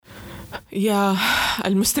يا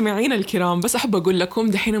المستمعين الكرام، بس أحب أقول لكم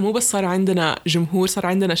دحين مو بس صار عندنا جمهور، صار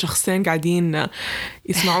عندنا شخصين قاعدين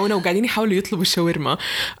يسمعونا وقاعدين يحاولوا يطلبوا الشاورما.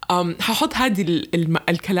 هحط هذه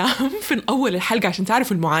الكلام في أول الحلقة عشان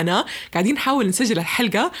تعرفوا المعاناة. قاعدين نحاول نسجل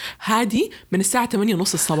الحلقة هذه من الساعة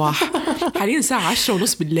 8:30 الصباح، حاليا الساعة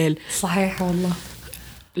 10:30 بالليل. صحيح والله.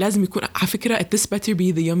 لازم يكون على فكرة this better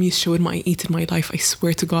be the yummiest shawarma I eat in my life, I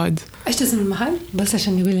swear to God. ايش اسم المحل بس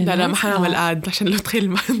عشان نقول للناس؟ لا ما حنعمل آد عشان لو تخيل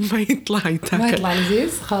ما يطلع يتاكل، ما يطلع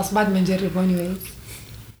لذيذ. خلاص بعد ما نجرب anyway.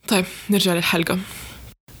 طيب نرجع للحلقة.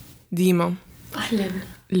 ديما أهلا.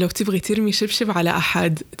 لو تبغي ترمي شبشب على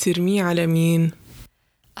أحد ترميه على مين؟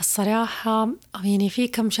 الصراحة يعني في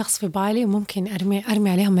كم شخص في بالي وممكن أرمي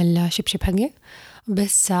عليهم الشبشب حقي،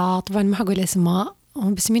 بس طبعا ما حقول اسماء.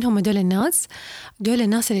 بس مين هم دول الناس؟ دول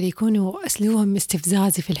الناس اللي يكونوا أسلوبهم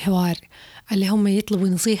استفزازي في الحوار، اللي هم يطلبوا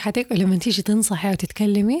نصيحتك ولما تيجي تنصحي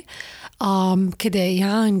وتتكلمي كده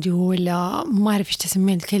يعاندوا ولا ما أعرف إيش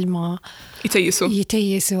تسمين الكلمة،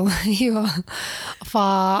 يتيسوا أيوة.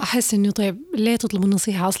 فأحس إنه طيب ليه تطلبوا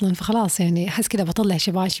النصيحة أصلا؟ فخلاص يعني أحس كده بطلع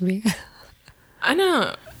شباشبي.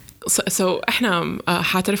 أنا احنا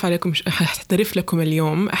حاعترف لكم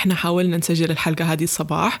اليوم احنا حاولنا نسجل الحلقة هذه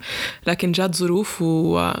الصباح، لكن جات ظروف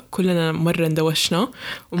وكلنا مرة اندوشنا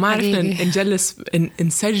وما عرفنا نجلس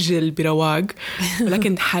نسجل برواق.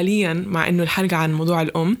 ولكن حاليا مع انه الحلقة عن موضوع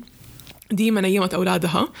الأم، ديما نيمت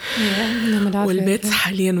أولادها والبيت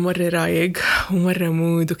حاليا مرة رايق ومرة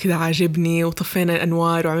مود وكذا عاجبني، وطفينا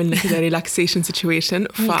الأنوار وعملنا كذا relaxation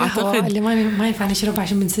situation. فأعتقد اللي ما ينفع نشربها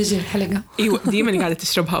عشان بنسجل الحلقة. أيوة ديما اللي قاعدة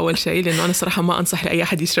تشربها أول شيء، لأنه أنا صراحة ما أنصح لأي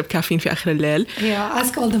أحد يشرب كافيين في آخر الليل.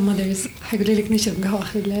 ask all the mothers حيقولوا لك نشرب قهوة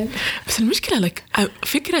آخر الليل. بس المشكلة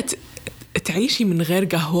فكرة تعيشي من غير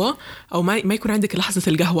قهوة أو ما يكون عندك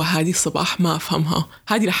لحظة القهوة هذه الصباح، ما أفهمها.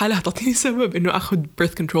 هذه لحالها تعطيني سبب إنه أخذ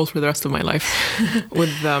birth control for the rest of my life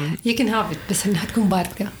with you can have it بس إنها تكون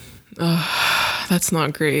باردة. That's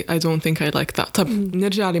not great. I don't think I like that. طب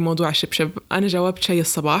نرجع لموضوع الشبشب. أنا جاوبت شيء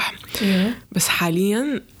الصباح بس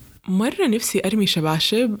حاليا مرة نفسي أرمي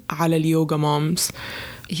شباشب على اليوغا مامز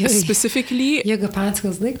specifically. يوغا بانتس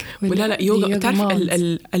قصدك؟ ولا لا يوغا تعرف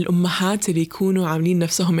الأمهات اللي يكونوا عاملين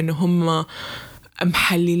نفسهم إنه هم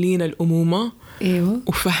محللين الأمومة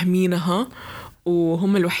وفهمينها،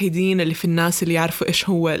 وهم الوحيدين اللي في الناس اللي يعرفوا إيش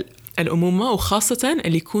هو الأمومة، وخاصة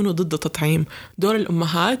اللي يكونوا ضد التطعيم. دور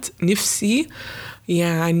الأمهات نفسي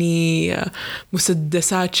يعني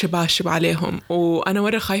مسدسات شباشب عليهم. وأنا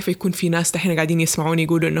مرة خايفة يكون في ناس دحين قاعدين يسمعوني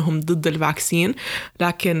يقولوا إنهم ضد الفاكسين،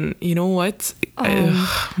 لكن you know what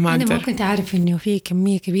ما أنا ما كنت أعرف إنه في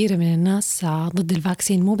كمية كبيرة من الناس ضد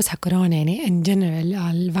الفاكسين، مو بس حق كورونا يعني in general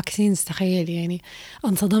الفاكسين. تخيل يعني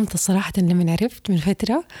انصدمت الصراحة لما عرفت من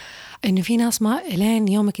فترة إنه في ناس ما لين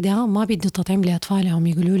يومك ده ما بيدوا تطعيم لأطفالهم،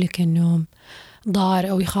 يقولوا لك إنه ضار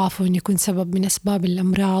أو يخافوا إنه يكون سبب من أسباب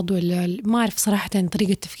الأمراض، ولا ما أعرف صراحة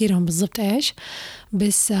طريقة تفكيرهم بالضبط إيش.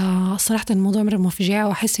 بس صراحة الموضوع مرة مفجع،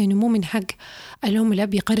 وأحس إنه مو من حق الأم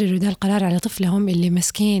والأب يقرروا ده القرار على طفلهم اللي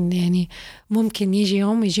مسكين. يعني ممكن يجي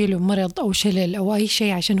يوم يجي له مرض أو شلل أو أي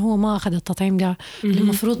شيء عشان هو ما أخذ التطعيم ده اللي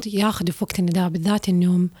المفروض ياخده في وقت النداء. بالذات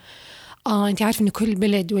إنه أنت عارف إنه كل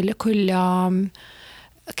بلد ولا كل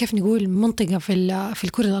كيف نقول منطقة في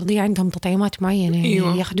الكرة الأرضية عندهم تطعيمات معينة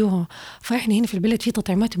يعني ياخدوها. فإحنا هنا في البلد في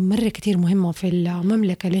تطعيمات مرة كتير مهمة في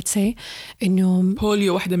المملكة. لتسي إنه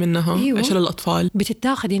بوليو واحدة منها عشان الأطفال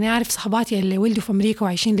بتتاخد. يعني أعرف صحباتي اللي ولدوا في أمريكا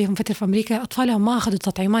وعايشين لهم فترة في أمريكا أطفالهم ما أخذوا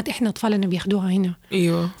التطعيمات، إحنا أطفالنا بياخدوها هنا.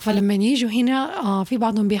 فلما يجوا هنا في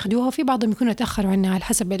بعضهم بياخدوها وفي بعضهم يكونوا تأخروا عنها على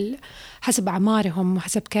حسب أعمارهم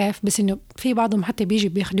وحسب كيف، بس إنه في بعضهم حتى بيجي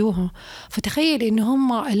بياخدوها. فتخيل إنه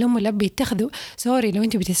هم الأم والأب يتخذوا. سوري لو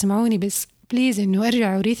أنتوا بتسمعوني بس بليز إنه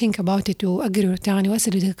أرجعوا rethink about it وأقروا تاني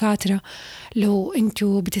وأسألوا دكاترة لو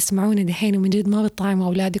أنتوا بتسمعوني دحين ومن جد ما بتطعموا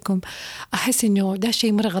أولادكم. أحس إنه ده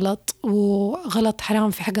شيء مرة غلط وغلط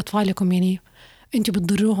حرام في حق أطفالكم. يعني أنتوا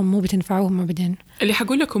بتضروهم مو بتنفعوهم أبدا. اللي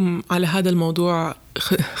حقول لكم على هذا الموضوع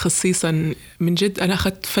خصيصا من جد أنا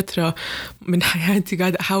أخذت فترة من حياتي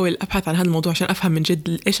قاعدة أحاول أبحث عن هذا الموضوع عشان أفهم من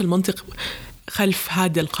جد إيش المنطق خلف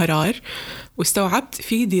هذا القرار. واستوعبت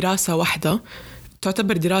في دراسة واحدة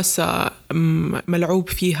تعتبر دراسة ملعوب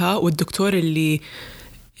فيها، والدكتور اللي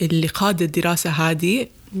قاد الدراسة هذه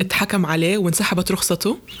اتحكم عليه وانسحبت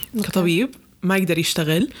رخصته كطبيب، ما يقدر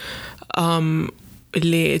يشتغل.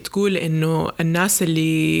 اللي تقول إنه الناس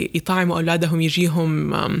اللي يطعموا أولادهم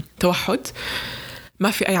يجيهم توحد،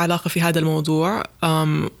 ما في أي علاقة في هذا الموضوع.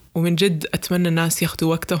 ومن جد أتمنى الناس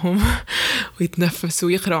ياخدوا وقتهم ويتنفسوا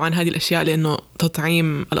ويقرأوا عن هذه الأشياء، لأنه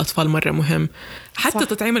تطعيم الأطفال مرة مهم. حتى صح.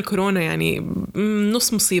 تطعيم الكورونا يعني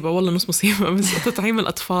نص مصيبة، والله نص مصيبة، بس تطعيم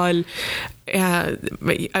الأطفال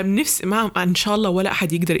يعني نفس ما إن شاء الله ولا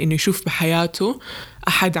أحد يقدر إنه يشوف بحياته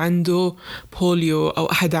أحد عنده بوليو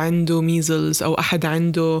أو أحد عنده ميزلز أو أحد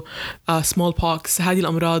عنده سمول بوكس. هذه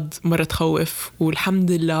الأمراض مرة تخوف،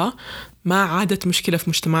 والحمد لله ما عادت مشكلة في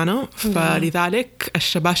مجتمعنا. فلذلك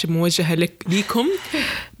الشباشب موجهة ليكم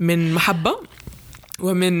من محبة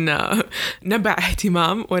ومن نبع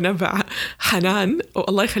اهتمام ونبع حنان،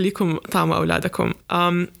 والله يخليكم طعم أولادكم.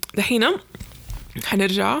 دحين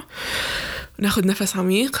حنرجع وناخد نفس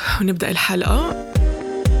عميق ونبدأ الحلقة.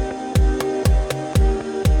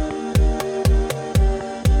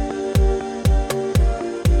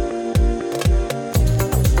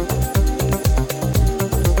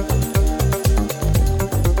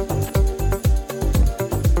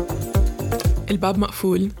 الباب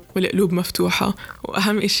مقفول والقلوب مفتوحة،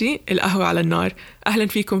 وأهم إشي القهوة على النار. أهلا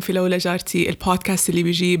فيكم في لولا جارتي، البودكاست اللي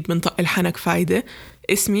بيجيب من طق الحنك فايدة.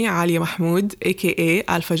 اسمي عالية محمود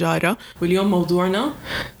AKA الفجارة، واليوم موضوعنا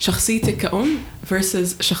شخصيتك كأم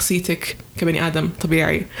versus شخصيتك كبني آدم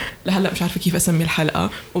طبيعي. لهلأ مش عارفة كيف أسمي الحلقة.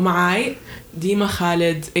 ومعاي ديما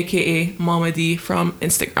خالد AKA ماما دي from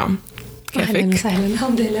Instagram. كيفك؟ أهلا وسهلا.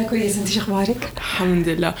 الحمد لله كويس، أنت شو أخبارك؟ الحمد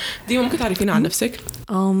لله. ديما ممكن تعرفينا عن نفسك؟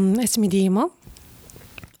 اسمي ديما،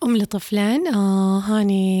 أم لطفلين.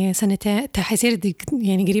 هاني سنتين، حيصير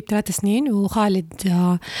يعني قريب 3 سنين، وخالد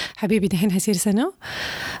حبيبي دحين حيصير سنة.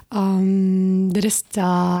 درست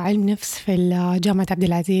علم نفس في جامعة عبد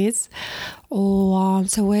العزيز،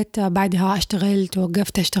 وسويت بعدها اشتغلت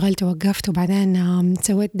ووقفت وبعدين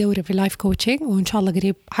سويت دورة في لايف كوتشنج، وإن شاء الله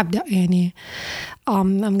قريب حبدأ يعني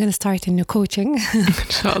I'm gonna start إنه coaching إن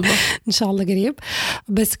شاء الله إن شاء الله قريب.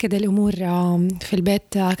 بس كده الأمور في البيت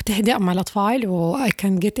تهدأ مع الأطفال، و I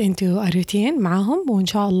can get into a routine معهم، وإن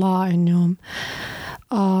شاء الله إنه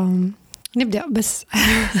نبدأ. بس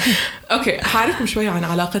أوكي، حعرفكم شوية عن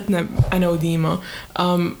علاقتنا أنا وديما.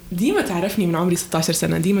 ديما تعرفني من عمري 16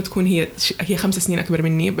 سنة. ديما تكون هي 5 سنين أكبر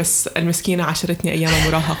مني، بس المسكينة عاشرتني أيام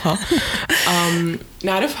المراهقة.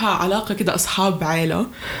 نعرفها علاقة كده أصحاب عائلة،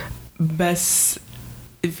 بس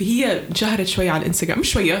هي انشهرت شوية على الانستغرام.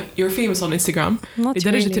 مش شوية، you're famous on Instagram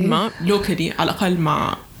لدرجة ما locally على الأقل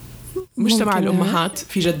مع مجتمع الأمهات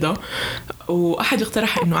في جدة. وأحد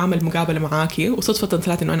اقترح إنه أعمل مقابلة معاكي، وصدفة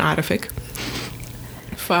طلعت إنه أنا أعرفك.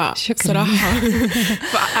 فصراحة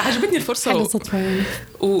فعجبتني الفرصة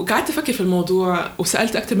وقعدت أفكر في الموضوع،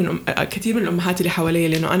 وسألت أكثر من كثير من الأمهات اللي حوالي،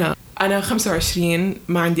 لأنه أنا 25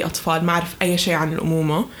 ما عندي أطفال، ما أعرف أي شيء عن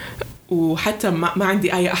الأمومة، وحتى ما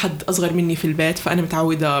عندي أي أحد أصغر مني في البيت. فأنا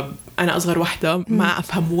متعودة أنا أصغر واحدة، ما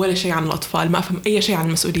أفهم ولا شيء عن الأطفال، ما أفهم أي شيء عن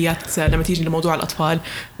المسؤوليات لما تيجي لموضوع الأطفال،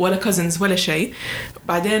 ولا كوزنز ولا شيء.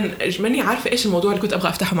 بعدين ماني عارفة إيش الموضوع اللي كنت أبغى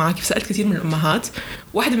أفتحه معاك. فسألت كثير من الأمهات.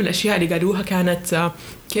 واحدة من الأشياء اللي قالوها كانت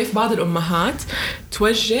كيف بعض الأمهات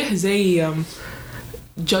توجه زي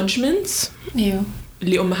judgments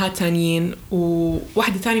لأمهات تانيين.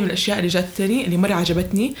 وواحدة تانية من الأشياء اللي جاتني اللي مرة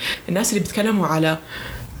عجبتني، الناس اللي بيتكلموا على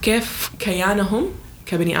كيف كيانهم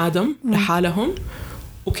كبني آدم لحالهم،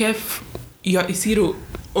 وكيف يصيروا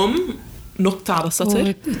نقطة على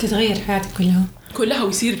السطر وتتغير حياتك كلها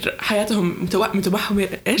ويصير حياتهم متمحورة.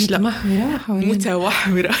 إيش؟ لا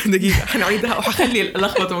متوحمرة. دقيقة حنعيدها وحخلي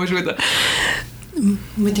اللخبطة موجودة.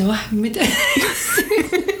 متمحورة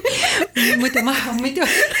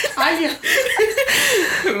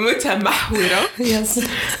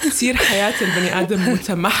تصير حياة البني آدم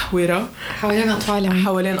متمحورة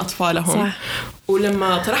حوالين أطفالهم. صح.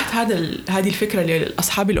 ولما طرحت هذه الفكرة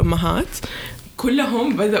لأصحاب الأمهات،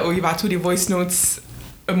 كلهم بدأوا يبعثوا لي voice notes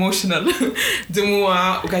emotional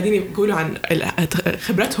دموع، وقاعدين يقولوا عن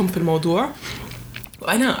خبرتهم في الموضوع.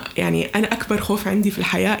 وأنا أكبر خوف عندي في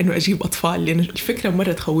الحياة إنه أجيب أطفال، لأن الفكرة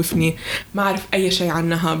مرة تخوفني، ما أعرف أي شيء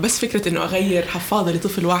عنها. بس فكرة إنه أغير حفاضة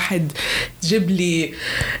لطفل واحد تجيب لي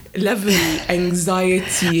level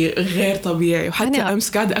anxiety غير طبيعي. وحتى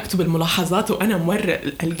أمس قاعدة أكتب الملاحظات وأنا مرة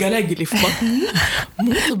القلق اللي في بطني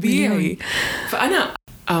مو طبيعي. فأنا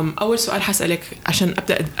أول سؤال حسألك عشان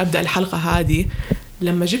أبدأ الحلقة هذه،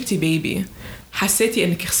 لما جبتي بيبي حسيتي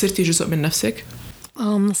إنك خسرتي جزء من نفسك؟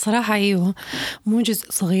 الصراحة أيوة، مو جزء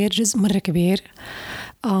صغير، جزء مرة كبير.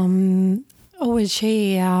 أول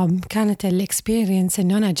شيء كانت الإكسبيرينس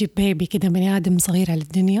إنه أنا أجيب بيبي كده بني آدم صغير على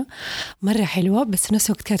الدنيا مرة حلوة، بس في نفس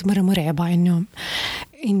الوقت كانت مرة مرعبة إنه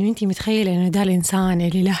أنتي متخيلة إنه ده الإنسان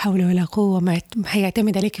اللي لا حول ولا قوة ما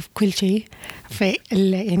حيعتمد عليك في كل شيء.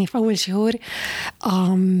 يعني في أول شهور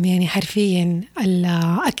يعني حرفيا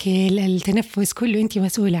الأكل التنفس كله أنتي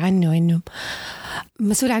مسؤولة عنه. إنه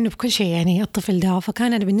مسؤول عنه بكل شيء يعني الطفل ده.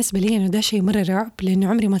 فكان أنا بالنسبة لي إنه ده شيء مرة رعب، لأنه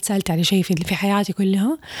عمري ما تسألت على شيء في حياتي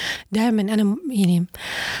كلها. دائما أنا يعني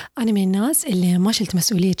أنا من الناس اللي ما شلت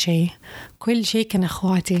مسؤولية شيء، كل شيء كان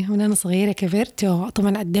أخواتي. من أنا صغيرة كبرت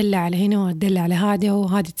طبعا أتدلع على هنا وأتدلع على هذا،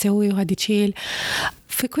 وهذه تسوي وهذه تشيل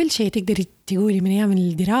في كل شيء تقدري تقولي، من أيام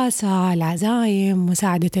الدراسة، العزايم،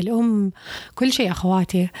 مساعدة الأم، كل شيء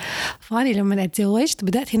أخواتي. فأنا لما اتزوجت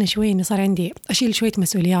بدأت هنا شوي إنه صار عندي أشيل شوية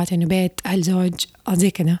مسؤوليات، إنه بيت، أهل، زوج،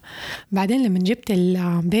 زي كده. بعدين لما جبت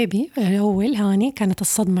البيبي الأول هاني كانت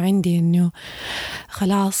الصدمة عندي إنه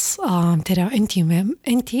خلاص ترى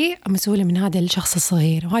أنتي مسؤولة من هذا الشخص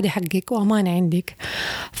الصغير، وهذا حقك وأمانة عندك.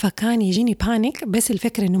 فكان يجيني بانيك، بس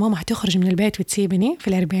الفكرة إنه ماما هتخرج من البيت وتسيبني في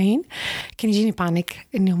 40، كان يجيني بانيك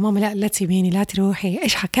إنه ماما لا تسيبيني، لا تروحي،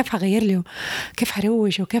 كيف حغير له، كيف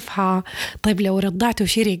حروش، وكيف طيب لو رضعته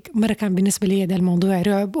وشرق. مرة كان بالنسبة لي ده الموضوع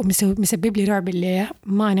رعب، ومسبب لي رعب اللي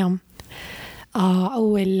ما أنام.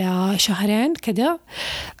 أول شهرين كده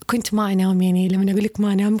كنت ما أنام، يعني لما أقول لك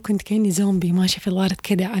ما أنام كنت كأني زومبي ماشي في الأرض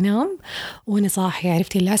كده، أنام وأنا صاحي.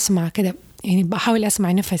 عرفتي اللي أسمع كده، يعني بحاول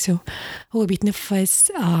أسمع نفسه، هو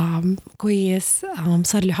بيتنفس كويس،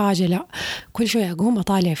 صار له حاجة، لا كل شوي أقوم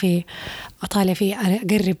أطالع فيه،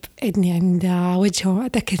 أقرب إذني عند وجهه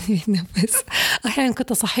أتأكد إنه يتنفس. أحيانا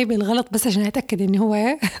كنت أصحيه بالغلط بس عشان أتأكد إنه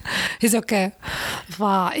هو he's okay.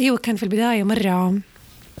 فأيوة كان في البداية مرة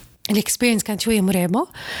الإكسبيرينس كانت شوية مرعبة.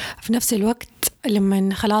 في نفس الوقت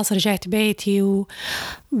لما خلاص رجعت بيتي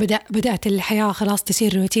وبدأت الحياة خلاص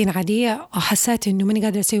تصير روتين عادية، حسيت إنه ماني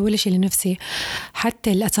قادرة أسوي ولا شيء لنفسي.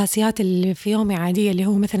 حتى الأساسيات اللي في يومي عادية، اللي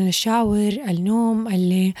هو مثلا الشاور، النوم،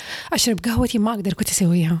 اللي أشرب قهوتي، ما أقدر كنت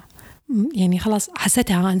أسويها. يعني خلاص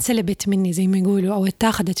حسيتها انسلبت مني زي ما يقولوا، أو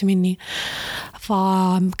اتاخدت مني.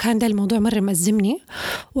 فكان ده الموضوع مرة مأزمني،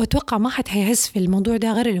 وأتوقع ما حد هيحس في الموضوع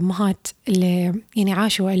ده غير الأمهات اللي يعني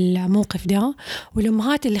عاشوا الموقف ده،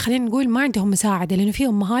 والأمهات اللي خلينا نقول ما عندهم مساعدة. لأنه في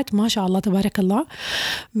أمهات ما شاء الله تبارك الله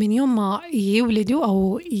من يوم ما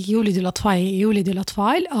يولدوا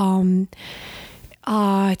الأطفال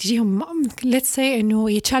تجيهم let's say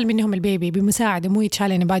إنه يتشال منهم البيبي بمساعدة، مو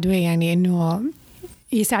يتشال يعني بعد يعني إنه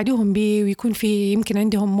يساعدوهم بيه، ويكون في يمكن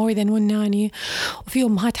عندهم more than one nanny. وفي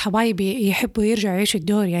أمهات حبايبي يحبوا يرجعوا يعيشوا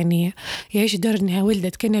الدور، يعني يعيشوا الدور إنها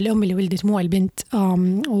ولدت كأن الأم اللي ولدت مو البنت.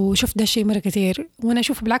 وشوف ده الشيء مرة كثير، وأنا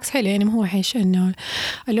أشوف بالعكس حلو، يعني ما هو وحش إنه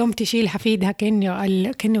الأم تشيل حفيدها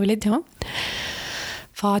كأنه ولدها،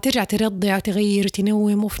 فترجع ترضع وتغير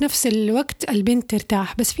وتنوم، وفي نفس الوقت البنت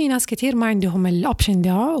ترتاح. بس في ناس كتير ما عندهم الأوبشن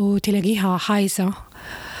ده، وتلاقيها حايسة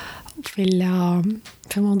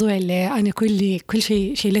في الموضوع اللي أنا كل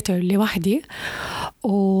شيء شيلته لوحدي.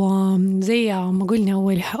 وزي ما قلنا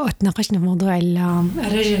أول تناقشنا في موضوع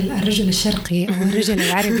الرجل الشرقي أو الرجل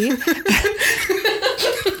العربي.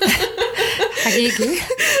 حقيقي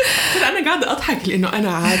أنا قاعدة أضحك لأنه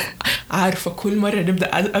أنا عارفة كل مرة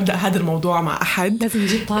أبدأ هذا الموضوع مع أحد لازم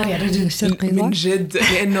نجيب طاري الرجل الشرقي من جد،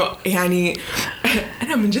 لأنه يعني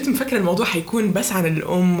أنا من جد مفكرة الموضوع حيكون بس عن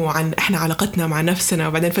الأم وعن إحنا علاقتنا مع نفسنا،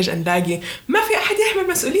 وبعدين فجأة نلاقي ما في أحد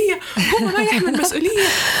يحمل مسؤولية، هو ما يحمل مسؤولية.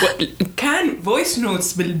 كان voice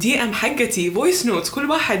notes بالدي ام حقتي، voice notes كل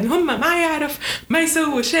واحد هم ما يعرف ما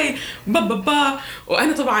يسوي شيء بابا.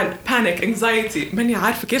 وأنا طبعا panic anxiety، ماني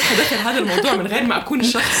عارفة كيف حدخل هذا الموضوع من غير ما أكون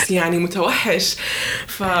شخص يعني متوحش.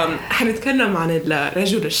 فحنتكلم عن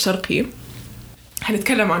الرجل الشرقي،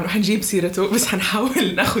 حنتكلم عنه، حنجيب سيرته، بس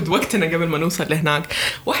حنحاول ناخد وقتنا قبل ما نوصل لهناك.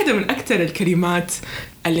 واحدة من أكثر الكلمات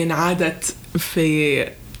اللي انعادت في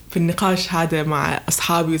النقاش هذا مع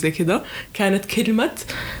أصحابي وزي كده كانت كلمة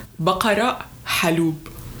بقرة حلوب.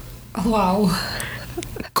 واو.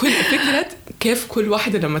 كل فكرة كيف كل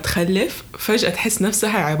واحدة لما تخلف فجأة تحس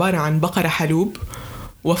نفسها عبارة عن بقرة حلوب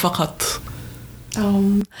وفقط.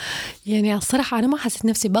 يعني الصراحة أنا ما حسيت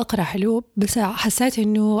نفسي بقرة حلوب، بس حسيت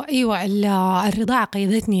إنه أيوة الرضاعة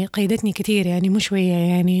قيدتني كتير، يعني مو شوية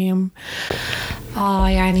يعني.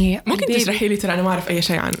 يعني ممكن تشرحي لي؟ ترى أنا ما أعرف أي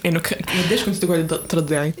شيء عن إنه قديش كنت تقعدي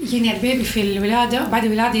ترضعي. يعني البيبي في الولادة بعد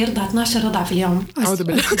الولادة يرضع 12 رضعة في اليوم. أعوذ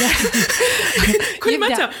بالله. كل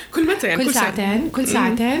متى يعني كل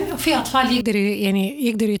ساعتين. وفي أطفال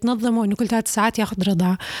يقدروا يتنظموا إنه كل 3 ساعات ياخذ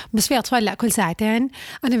رضعة، بس في أطفال لا كل ساعتين.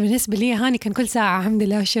 أنا بالنسبة لي هاني كان كل ساعة الحمد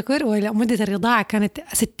لله والشكر، ومدة الرضاعة كانت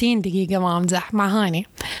 60 دقيقة، ما أمزح مع هاني.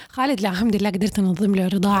 خالد لا الحمد لله قدرت أنظم له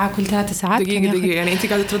الرضاعة كل 3 ساعات. دقيقة يعني أنت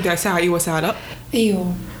قاعدة ترضعي ساعة أيوة ساعة لا؟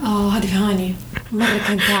 أيوة هذه في هاني. مرة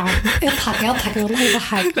كان تعب. اضحك والله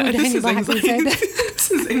يضحك.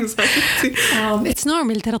 It's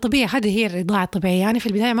normal ترى طبيعي. هذه هي الرضاعة الطبيعية. يعني في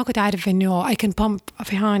البداية ما كنت أعرف إنه I can pump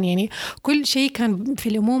في هان. يعني كل شيء كان في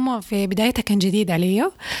الأمومة في بدايتها كان جديد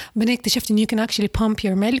علي. بعدين اكتشفت إنه you can actually pump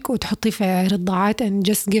your milk وتحطيه في رضاعات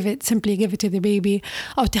and just simply give it to the baby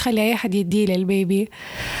أو تخلي أي أحد يديه للبيبي.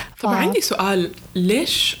 طبعا عندي سؤال،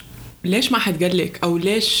 ليش ما حد قال لك أو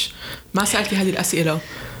ليش ما سألتي هذه الأسئلة؟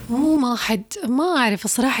 ما أعرف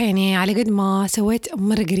الصراحة. يعني على قد ما سويت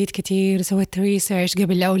مرة قريت كتير، سويت ريسيرش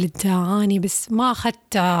قبل لا أولد عاني، بس ما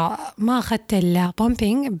أخذت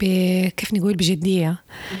البامبينج كيف نقول بجدية.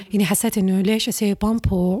 يعني حسيت إنه ليش أسوي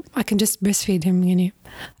بامب و I can just breastfeed him، يعني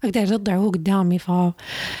أقدر أرضع هو قدامي،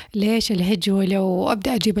 فليش الهجوة لو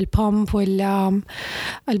أبدأ أجيب البامب ولا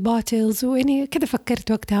الباتلز. ويعني كده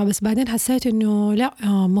فكرت وقتها، بس بعدين حسيت إنه لا،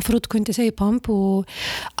 مفروض كنت أسوي بامب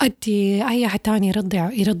وأدي أي أحد تاني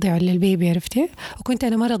يرضع للبيبي، عرفتي. وكنت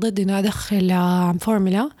أنا مرة ضد إنه أدخل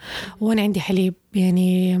فورمولا وأنا عندي حليب.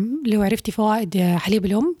 يعني لو عرفتي فوائد حليب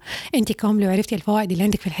الأم أنت كم، لو عرفتي الفوائد اللي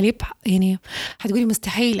عندك في الحليب، يعني هتقولي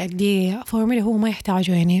مستحيل أدي فورمولا هو ما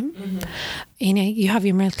يحتاجه. يعني you have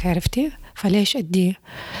your milk، عرفتي، فليش أدي.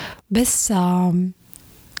 بس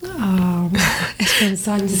إيش كان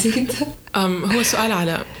السؤال نسيت؟ هو سؤال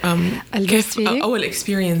على كيف أول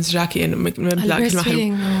experience جاكي إنه مبدأ كلمة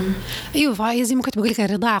حلو. أيوة، زي ما كنت بقولك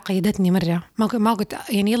الرضاعة قيدتني مرة. ما قلت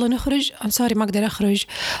يعني يلا نخرج، سوري ما أقدر أخرج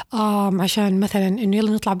عشان مثلا إنه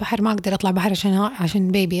يلا نطلع بحر، ما أقدر أطلع بحر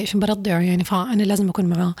عشان بيبي، عشان برضعه يعني، فأنا لازم أكون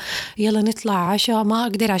معاه. يلا نطلع عشاء، ما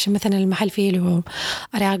أقدر عشان مثلا المحل فيه له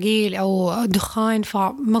أراجيل أو دخان،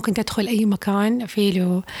 فما كنت أدخل أي مكان فيه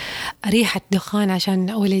له ريحة دخان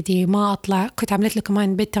عشان ولدي ما أطلع. كنت عملت له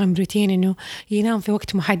كمان بيت تايم روتين إنه ينام في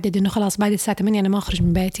وقت محدد، إنه خلاص بعد الساعة 8 أنا ما أخرج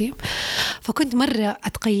من بيتي. فكنت مرة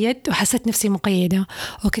أتقيد وحسيت نفسي مقيدة.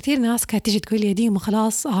 وكثير ناس كانت تيجي تقول لي ديما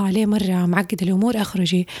خلاص ليه مرة معقد الأمور،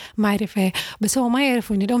 أخرجي ما أعرف إيه. بس هو ما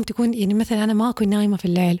يعرفوا إن الأم تكون يعني مثلا أنا ما أكون نايمة في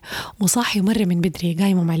الليل وصاحي مرة من بدري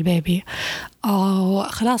قايمة مع البيبي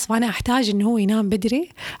خلاص، فأنا أحتاج إنه هو ينام بدري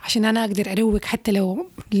عشان أنا أقدر أروق، حتى لو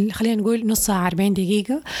خلينا نقول نص ساعة 40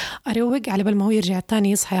 دقيقة أروق على بال ما هو يرجع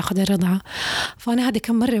الثاني يصحى ياخذ الرضعة. فأنا هذا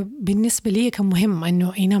كم مرة بالنسبة لي كان مهم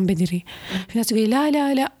إنه ينام بدري. في ناس تقول لا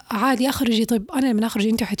لا لا عادي أخرجي. طيب أنا لما أخرج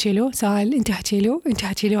أنتوا حتشيلوه؟ سؤال، أنتوا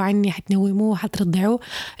حتشيلوه عني، حتنوموه، حترضعوه؟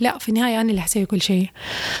 لا، في النهاية أنا اللي حسوي كل شيء.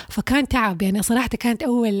 فكان تعب يعني صراحة. كانت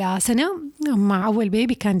أول سنة مع أول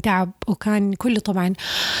بيبي كان تعب، وكان كله طبعا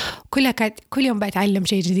كل يوم بتعلم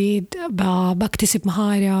شيء جديد، بكتسب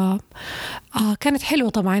مهارة. كانت حلوة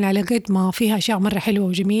طبعا، على قد ما فيها أشياء مرة حلوة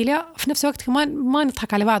وجميلة، في نفس الوقت كمان ما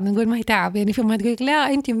نضحك على بعض نقول ما هي تعب. يعني في ما تقول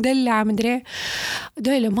لا أنت مدلعة مدري،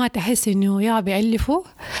 دول ما تحس إنه يا بيعلفوا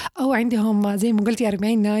أو عندهم زي ما قلتي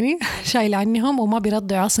 40 ناني شايل عنهم وما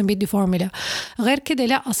بيرضعوا أصلا، بيدي فورمولا. غير كده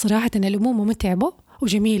لا، الصراحة أن الأمومة متعبة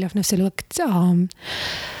وجميلة في نفس الوقت،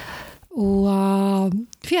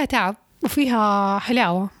 وفيها تعب وفيها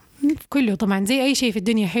حلاوة. كله طبعا زي أي شيء في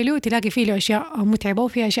الدنيا حلو، تلاقي فيه له أشياء متعبة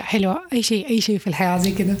وفيها أشياء حلوة. أي شيء في الحياة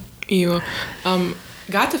زي كده. أيوة.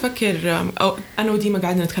 قاعدة أفكر، أو أنا وديما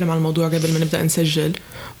قاعدة نتكلم عن الموضوع قبل ما نبدأ نسجل،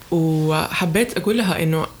 وحبيت أقول لها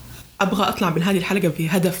إنه أبغى أطلع من هذه الحلقة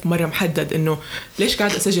بهدف مرة محدد، إنه ليش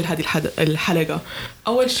قاعد أسجل هذه الحلقة.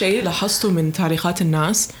 أول شيء لاحظته من تعليقات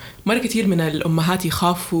الناس، مرة كتير من الأمهات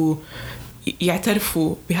يخافوا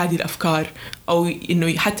يعترفوا بهذه الأفكار، أو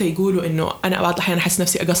إنه حتى يقولوا إنه أنا بعض الأحيان أحس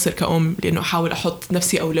نفسي أقصر كأم لأنه أحاول أحط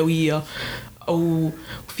نفسي أولوية، أو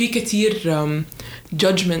في كتير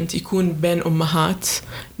judgment يكون بين أمهات.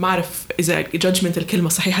 ما أعرف إذا judgment الكلمة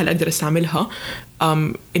صحيحة اللي أقدر أستعملها،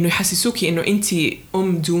 إنه يحسسوكي إنه أنتي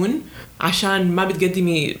أم دون عشان ما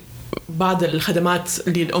بتقدمي بعض الخدمات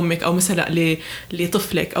لأمك، أو مثلا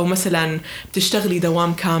لطفلك، أو مثلا بتشتغلي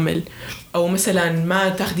دوام كامل، أو مثلا ما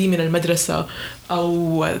تاخديه من المدرسة،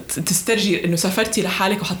 أو تسترجي إنه سافرتي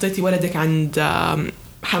لحالك وحطيتي ولدك عند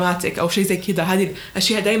حماتك أو شيء زي كده. هذه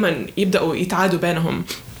الأشياء دايما يبدأوا يتعادوا بينهم.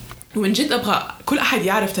 ومن جد أبغى كل أحد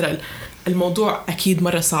يعرف ترى الموضوع أكيد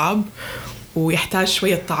مرة صعب ويحتاج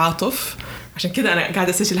شوية تعاطف. عشان كده أنا قاعدة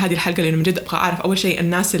أسجل هذه الحلقة، لأنه من جد أبغى أعرف أول شيء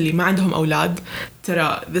الناس اللي ما عندهم أولاد،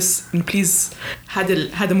 ترى بليز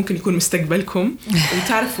هذا ممكن يكون مستقبلكم،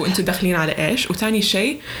 وتعرفوا أنتوا داخلين على إيش. وثاني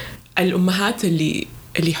شيء الأمهات اللي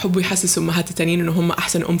يحبوا يحسسوا أمهات التانيين إنه هم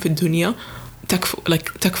أحسن أم في الدنيا،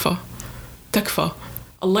 تكفى.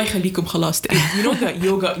 الله يخليكم خلاص. You know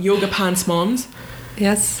the yoga pants moms?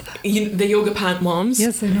 Yes. The yoga pant moms?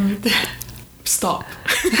 Yes, I know it. Stop.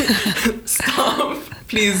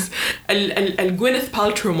 Please. Gwyneth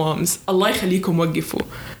Paltrow moms, الله يخليكم وقفوا.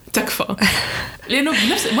 تكفى. لأنه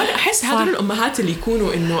بنفس ما أحس هذول الأمهات اللي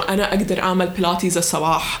يكونوا إنه أنا أقدر أعمل بيلاتيز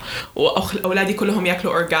الصباح وأولادي كلهم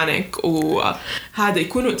يأكلوا أورجانيك وهذا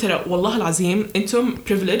يكونوا ترى والله العظيم أنتم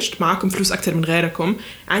privileged معاكم فلوس أكتر من غيركم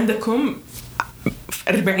عندكم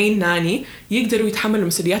 40 ناني يقدروا يتحملوا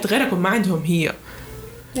مسؤوليات غيركم ما عندهم هي.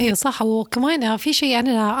 ايوه صح. وكمان في شيء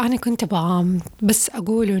انا كنت بس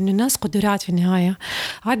اقوله انه الناس قدرات في النهايه.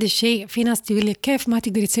 هذا الشيء في ناس تقول لك كيف ما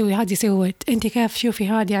تقدري تسوي هذه سوت انت كيف شوفي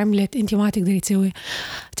هذه عملت انت ما تقدري تسوي.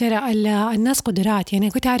 ترى الناس قدرات. يعني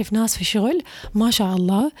كنت اعرف ناس في الشغل ما شاء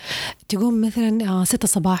الله تقوم مثلا 6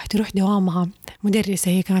 الصباح تروح دوامها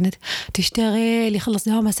مدرسة هي كانت تشتغل يخلص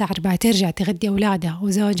دوامها الساعة 4 ترجع تغدي أولادها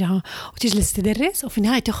وزوجها وتجلس تدرس وفي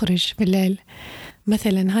النهاية تخرج بالليل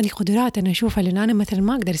مثلا. هذه قدرات أنا أشوفها لأن أنا مثلا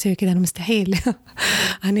ما أقدر أسوي كذا أنا مستحيل.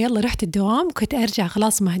 أنا يلا رحت الدوام كنت أرجع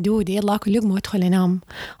خلاص مهدودة يلا أكل لقمة وأدخل أنام.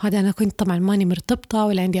 هذا أنا كنت طبعا ماني مرتبطة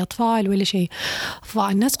ولا عندي أطفال ولا شيء.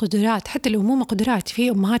 فالناس قدرات حتى الأمومة قدرات. في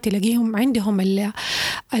أمهات تلاقيهم عندهم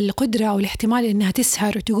القدرة أو الاحتمال إنها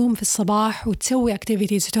تسهر وتقوم في الصباح وتسوي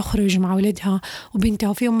أكتيفيتيز وتخرج مع ولدها وبنتها.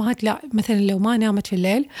 وفي أمهات لا مثلا لو ما نامت في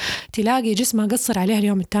الليل تلاقي جسمها قصر عليها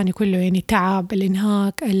اليوم الثاني كله. يعني التعب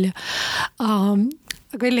الإنهاك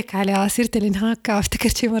أقول لك على سيرة الإنهاك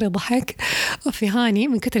أفتكرت شيء مرة ضحك في هاني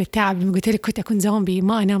من كتر التعب. لما قلت لك كنت أكون زومبي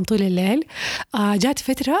ما أنام طول الليل جات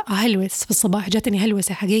فترة أهلوس في الصباح جاتني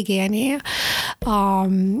هلوسة حقيقة. يعني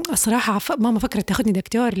الصراحة ماما فكرت تاخدني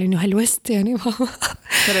دكتور لأنه هلوست. يعني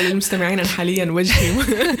ترى للمستمعين حاليا وجهي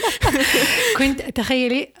كنت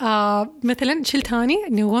تخيلي مثلا شلت هاني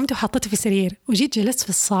نومته وحطيته في السرير وجيت جلست في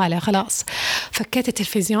الصالة خلاص فكيت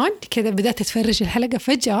التلفزيون كذا بدأت أتفرج الحلقة.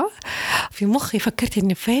 فجأة في مخي فكرت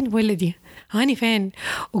إنه فين ولدي هاني فين.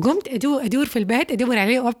 وقمت أدور في البيت أدور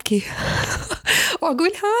عليه وأبكي وأقول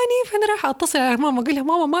هاني فين راح. أتصل على ماما أقول لها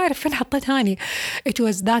ماما ما أعرف فين حطيت هاني. It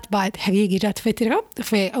was that bad حقيقي. جات فترة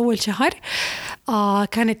في أول شهر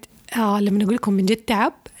كانت لما أقول لكم من جد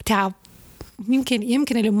تعب.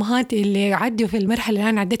 يمكن الأمهات اللي عدوا في المرحلة اللي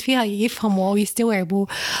أنا عدت فيها يفهموا أو يستوعبوا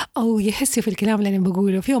أو يحسوا في الكلام اللي أنا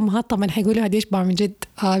بقوله. في أمهات طبعا حيقولوا هذا يشبع من جد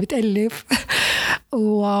بتألف.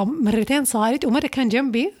 ومرتين صارت ومرة كان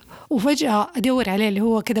جنبي وفجأة أدور عليه اللي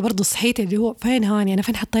هو كده برضو صحيت اللي هو فين هاني أنا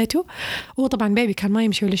فين حطيته. هو طبعا بيبي كان ما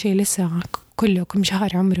يمشي ولا شيء لسه كله كم شهر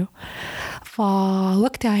عمره.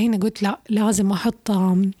 فوقتها هنا قلت لا لازم أحط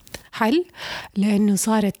حل لأنه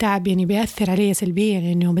صار التعب يعني بيأثر علي سلبيا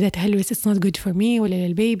لأنه بدأت أهلوس it's not good for me ولا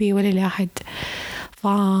للبيبي ولا لأحد.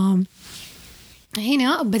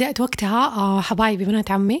 هنا بدأت وقتها حبايبي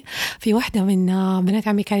بنات عمي. في واحدة من بنات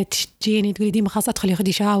عمي كانت تجيني تقولي ديما خلاص أدخلي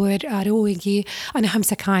خدي شاور روقي أنا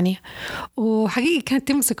حمسك هاني. وحقيقي كانت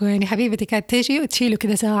تمسكه يعني حبيبتي كانت تجي وتشيله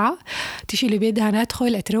كده ساعة تشيله بيدها أنا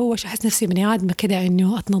أدخل أتروش أحس نفسي بني آدمة كده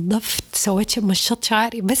إنه أتنظفت سويت مشط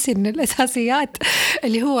شعري بس إن الأساسيات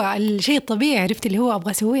اللي هو الشيء الطبيعي عرفت اللي هو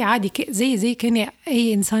أبغى أسويه عادي زي كأني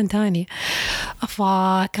أي إنسان تاني.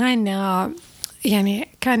 فكان يعني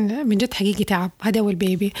كان من جد حقيقي تعب. هذا أول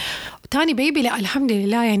بيبي. وتاني بيبي لا الحمد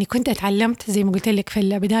لله يعني كنت اتعلمت زي ما قلت لك في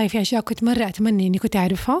البداية في أشياء كنت مرة أتمنى إني كنت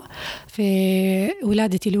أعرفها. في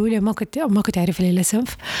ولادتي الأولى ما كنت أعرفها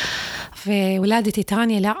للأسف. في ولادتي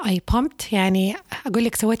تانية لا أي بامبت يعني أقول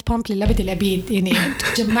لك سويت بامب للأبد الأبيد يعني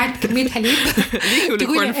جمعت كمية حليب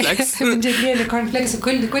تقول من جد لي كورن فليكس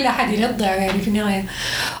وكل أحد يرضع يعني في النهاية.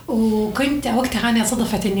 وكنت وقتها أنا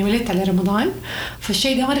صدفت إني ولدت على رمضان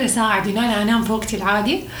فالشيء ده مرة ساعد إن أنا أنام في وقتي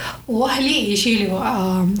العادي وأهلي يشيلوا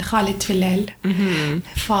خالد في الليل.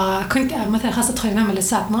 فكنت مثلا خاصة أدخل أنام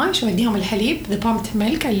الساعة 12 وأديهم الحليب the pumped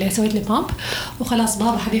milk اللي سويت لي بامب وخلاص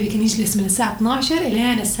بابا حبيبي كان يجلس من الساعة 12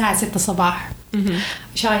 إلى الساعة 6 الصباح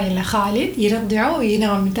شايل خالد يرضعه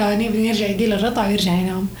وينام تاني بنرجع يديله الرضع ويرجع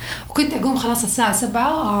ينام. وكنت أقوم خلاص الساعة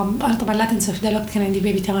 7. أنا طبعا لا تنسى في ذا الوقت كان عندي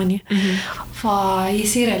بيبي تاني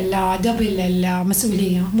فيصير الدبل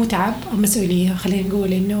المسؤولية مو تعب مسؤولية. خلينا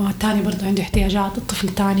نقول إنه التاني برضو عنده احتياجات الطفل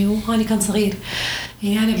التاني وهاني كان صغير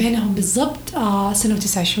يعني أنا بينهم بالضبط 1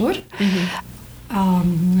 و9 شهور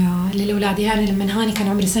للأولاد. يعني لما هاني كان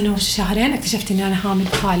عمري 1 وشهرين اكتشفت إني أنا حامل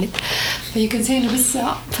خالد فيمكن سينه بس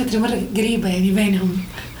فترة مرة قريبة يعني بينهم.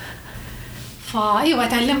 فأيوة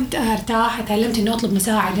تعلمت أرتاح تعلمت إنه أطلب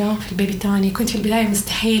مساعدة في البيبي الثاني. كنت في البداية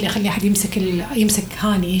مستحيل أخلي أحد يمسك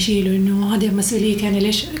هاني يشيله إنه هذه مسؤوليتي يعني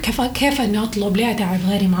ليش كيف إنه أطلب ليه أتعب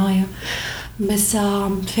غيري معايا. بس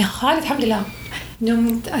في خالد الحمد لله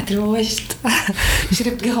نمت أتروشت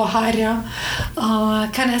شربت قهوة حارة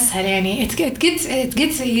كان أسهل يعني it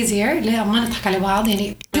gets easier. لا ما نضحك على بعض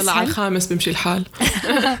يعني يلا على الخامس بمشي الحال.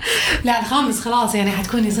 لا الخامس خلاص يعني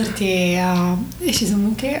حتكوني صرتي إيش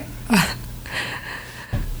يسموكي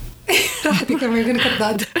راح تكمل يقولك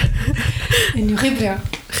الضاد إنه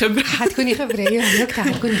خبرة. حتكوني خبرة، أيوة وقتها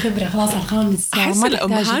حتكوني خبرة خلاص. الخامس أحس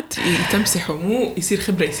الأمهات يتمسحوا، مو يصير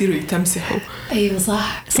خبرة، يصيروا يتمسحوا. أيوة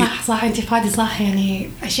صح أنت فادي صح. يعني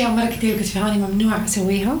أشياء مرة كتير كنت فيهاني ممنوع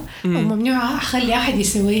أسويها وممنوع أخلي أحد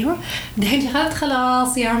يسويها. دحين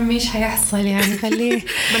خلاص يا عمي إيش هيحصل يعني، خليه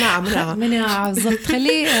مناعة بالضبط،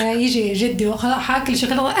 خليه يجي جدي وخلاص حاكل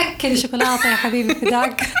شوكولاتة. أكل شوكولاتة يا حبيبي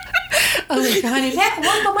فداك. أول فهاني لا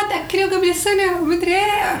والله ما تأكلوا قبل السنة ومدري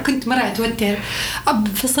إيه. كنت مرة أتوتر.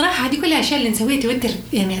 في الصراحة هذه كلها أشياء اللي نسويها توتر،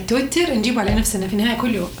 يعني التوتر نجيبه على نفسنا في النهاية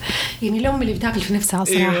كله. يعني الأم اللي بتاكل في نفسها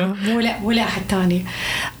صراحة ولا أحد تاني.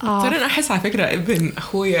 ترى أنا أحس على فكرة ابن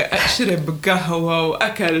أخويا شرب قهوة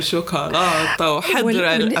وأكل شوكولاتة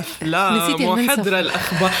وحضر الأفلام وحضر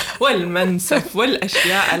الأخبار والمنسف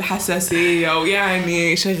والأشياء الحساسية،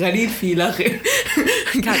 ويعني شغالين في لغي.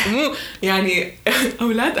 مو يعني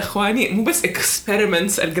أولاد أخواني مو بس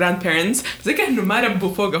experiments الجراند بيرنتس، زي كأنه ما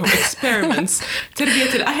ربوا فوقهم experiments.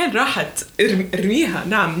 تربية الأهل راحت ارميها.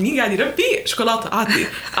 نعم مين قاعد يربي شوكولاتة؟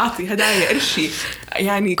 أعطي هدايا إرشي،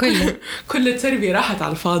 يعني كل التربية راحت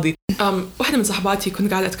على الفاضي. واحدة من صحباتي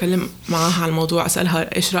كنت قاعدة أتكلم معاها عن الموضوع،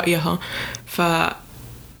 أسألها إيش رأيها،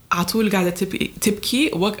 فعطول قاعدة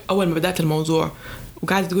تبكي أول ما بدأت الموضوع،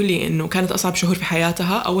 وقاعدة تقول لي إنه كانت أصعب شهور في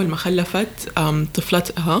حياتها أول ما خلفت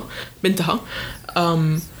طفلتها بنتها.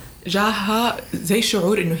 جاها زي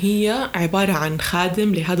شعور إنه هي عبارة عن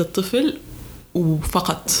خادم لهذا الطفل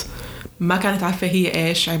وفقط، ما كانت عارفة هي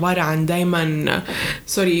إيش، عبارة عن دايما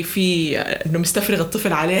في إنه مستفرغ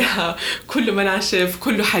الطفل عليها، كله مناشف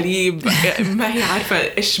كله حليب، ما هي عارفة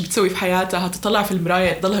إيش بتسوي في حياتها. تطلع في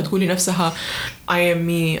المراية تضلها تقولي نفسها I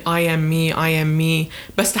am me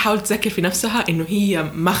بس تحاول تذكر في نفسها إنه هي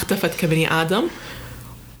ما اختفت كبني آدم.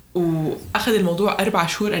 وأخذ الموضوع 4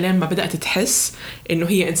 شهور ألين ما بدأت تحس إنه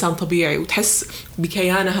هي إنسان طبيعي وتحس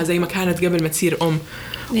بكيانها زي ما كانت قبل ما تصير أم.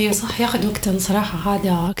 ايوه صح، ياخذ وقت الصراحه.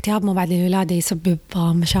 هذا اكتئاب ما بعد الولاده يسبب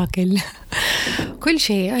مشاكل. كل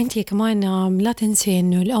شيء. انت كمان لا تنسي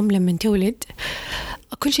انه الام لما تولد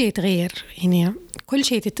كل شيء يتغير، يعني كل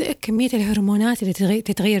شيء كميه الهرمونات اللي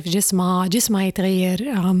تتغير في جسمها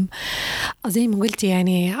يتغير. زي ما قلت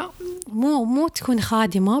يعني مو تكون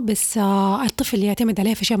خادمة بس، الطفل يعتمد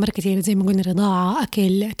عليه في أشياء مرة كثير زي ما قلنا، رضاعة،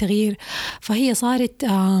 أكل، تغيير. فهي صارت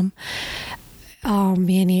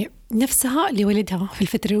يعني نفسها اللي ولدها في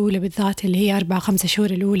الفترة الأولى بالذات، اللي هي 4-5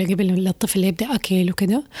 شهور الأولى قبل الطفل يبدأ أكل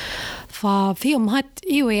وكده. ففي أمهات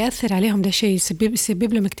يأثر عليهم ده الشيء،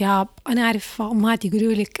 يسبب لهم اكتئاب. أنا أعرف أمهات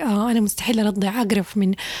يقولوا لك أنا مستحيل أرضع،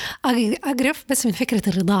 أقرف بس من فكرة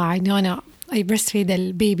الرضاعة، إنه أنا breastfeed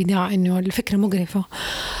البيبي ده، إنه الفكرة مقرفة.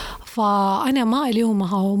 فأنا ما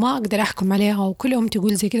ألومها وما أقدر أحكم عليها، وكل أم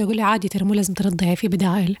تقول زي كده أقول لها عادي، ترى مو لازم ترضعي، في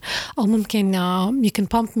بدائل، أو ممكن يمكن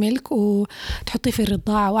بامب ميلك وتحطي في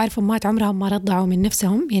الرضاعة. وأعرف أمهات عمرها ما رضعوا من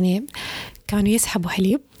نفسهم، يعني كانوا يسحبوا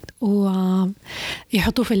حليب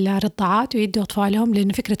ويحطوه في الرضاعات ويدوا أطفالهم،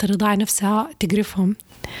 لأن فكرة الرضاعة نفسها تقرفهم.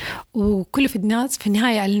 وكل في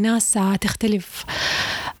النهاية الناس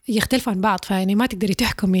يختلف عن بعض، فيعني ما تقدري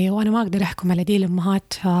تحكمي، وأنا ما أقدر أحكم على دي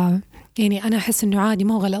الأمهات. يعني أنا أحس إنه عادي،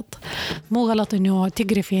 مو غلط إنه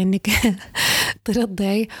تقرفي إنك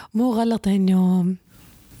ترضعي، مو غلط إنه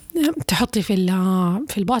تحطي في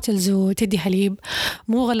الباتلز وتدي حليب،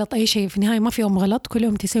 مو غلط أي شيء. في النهاية ما في أم غلط، كل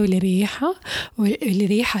أم تسوي اللي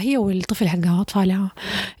يريحها هي والطفل حقها أطفالها.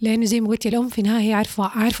 لأنه زي ما قلت الأم في النهاية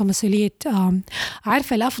عارفة مسؤولية،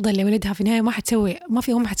 عارفة الأفضل لولدها. في النهاية ما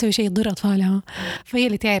في أم حتسوي شيء يضر أطفالها، فهي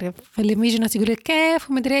اللي تعرف. فلما يجي الناس يقولوا كيف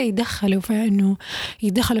ومدري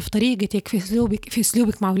يدخلوا في طريقتك، في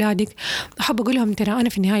أسلوبك مع أولادك، أحب أقول لهم ترى أنا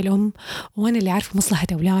في النهاية الأم، وأنا اللي عارفة مصلحة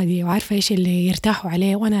أولادي وعارفة إيش اللي يرتاحوا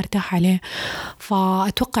عليه وأنا ارتاح عليه.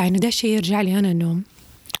 فأتوقع إنه ده الشيء يرجع لي أنا، إنه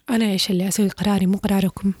أنا إيش اللي أسوي قراري، مو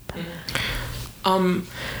قراركم.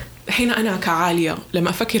 الحين أنا كعالية لما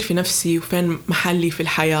أفكر في نفسي وفين محلي في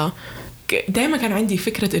الحياة، دائما كان عندي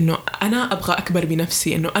فكرة إنه أنا أبغى أكبر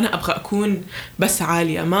بنفسي، إنه أنا أبغى أكون بس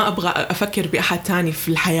عالية، ما أبغى أفكر بأحد تاني في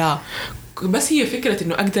الحياة. بس هي فكرة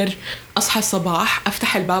إنه أقدر أصحى الصباح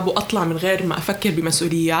أفتح الباب وأطلع من غير ما أفكر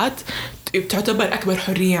بمسؤوليات، تعتبر أكبر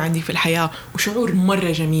حرية عندي في الحياة، وشعور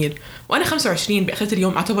مرة جميل. وأنا 25 بآخر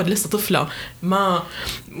اليوم أعتبر لسه طفلة، مو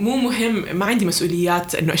مهم، ما عندي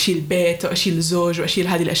مسؤوليات إنه أشيل بيت وأشيل زوج وأشيل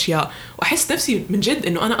هذه الأشياء. وأحس نفسي من جد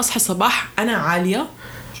إنه أنا أصحى الصباح أنا عالية،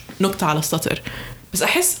 نقطة على السطر. بس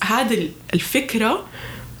أحس هذه الفكرة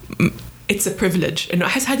it's a privilege، إنه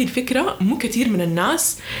أحس هذه الفكرة مو كتير من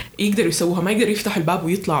الناس يقدروا يسووها، ما يقدروا يفتحوا الباب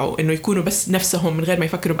ويطلعوا إنه يكونوا بس نفسهم من غير ما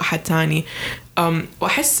يفكروا بأحد تاني.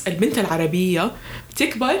 وأحس البنت العربية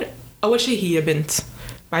تكبر، أول شيء هي بنت،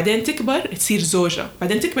 بعدين تكبر تصير زوجة،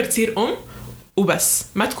 بعدين تكبر تصير أم، وبس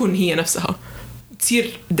ما تكون هي نفسها،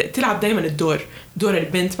 تلعب دايما الدور. دور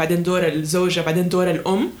البنت، بعدين دور الزوجة، بعدين دور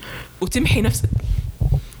الأم،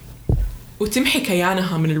 وتمحي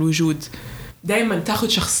كيانها من الوجود. دايما تاخد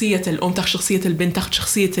شخصية الأم، تاخد شخصية البنت، تاخد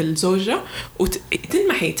شخصية الزوجة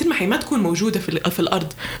وتنمحي ما تكون موجودة في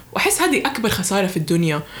الأرض. وأحس هذه أكبر خسارة في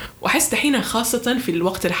الدنيا. وأحس دحين خاصة في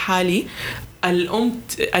الوقت الحالي الأم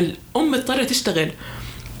اضطرت تشتغل.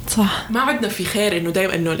 صح. ما عدنا في خير إنه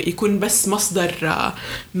دايما إنه يكون بس مصدر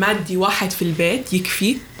مادي واحد في البيت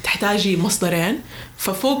يكفي، تحتاجي مصدرين.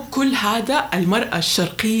 ففوق كل هذا المرأة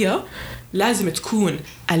الشرقية لازم تكون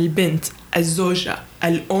البنت، الزوجة،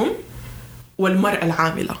 الأم، والمرأة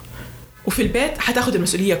العاملة. وفي البيت حتاخد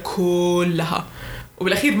المسؤولية كلها،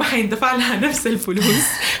 وبالأخير ما حيندفع لها نفس الفلوس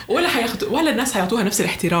ولا الناس حيعطوها نفس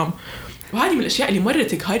الاحترام. وهذه من الأشياء اللي مرة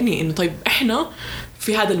تقهرني، إنه طيب إحنا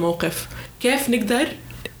في هذا الموقف كيف نقدر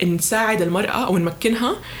نساعد المرأة أو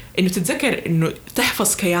نمكنها إنه تتذكر إنه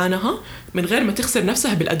تحفظ كيانها من غير ما تخسر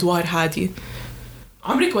نفسها بالأدوار هذه.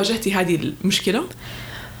 عمرك واجهتي هذه المشكلة؟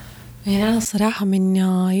 يعني أنا الصراحة من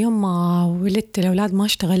يوم ما ولدت الأولاد ما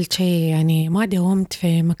اشتغلت شيء، يعني ما داومت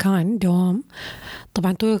في مكان دوام.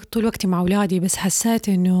 طبعا طول وقتي مع أولادي، بس حسيت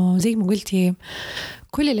إنه زي ما قلتي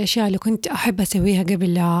كل الأشياء اللي كنت أحب أسويها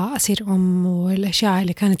قبل لا أصير أم، والأشياء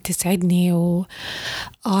اللي كانت تسعدني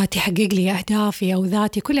وتحقق لي أهدافي أو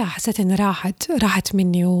ذاتي، كلها حسيت إن راحت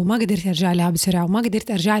مني وما قدرت أرجع لها بسرعة، وما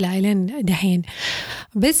قدرت أرجع لها إلين دحين.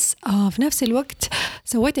 بس في نفس الوقت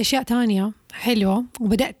سويت أشياء تانية حلوة،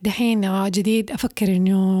 وبدأت دحين جديد أفكر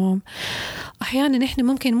إنه أحيانا إحنا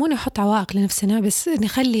ممكن مو نحط عوائق لنفسنا، بس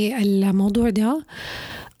نخلي الموضوع ده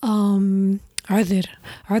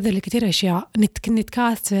عذر لكثير أشياء.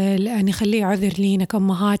 نتكاسل نخليه عذر لينا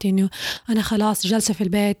كأمهات، إنه أنا خلاص جالسة في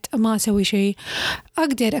البيت ما أسوي شيء.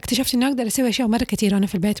 اكتشفت إنه أقدر أسوي أشياء مرة كثير أنا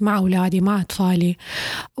في البيت مع أولادي مع أطفالي.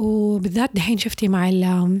 وبالذات دحين شفتي مع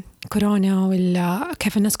كورونا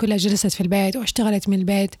كيف الناس كلها جلست في البيت واشتغلت من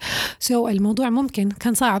البيت. الموضوع ممكن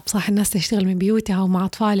كان صعب صح الناس تشتغل من بيوتها ومع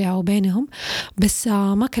أطفالها وبينهم، بس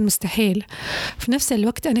ما كان مستحيل. في نفس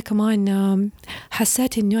الوقت أنا كمان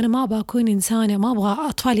حسيت إنه أنا ما أبغى أكون إنسانة، ما أبغى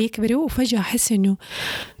أطفالي يكبروا وفجأة أحس إنه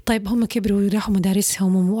طيب هم كبروا وراحوا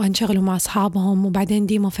مدارسهم وانشغلوا مع أصحابهم، وبعدين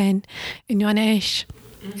ديما فين؟ إنه أنا إيش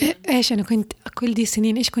أنا كنت كل دي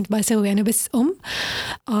سنين إيش كنت بسوي؟ أنا بس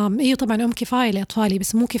إيه طبعا كفاية لأطفالي،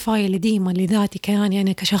 بس مو كفاية لديما لذاتي كياني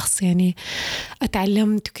أنا كشخص. يعني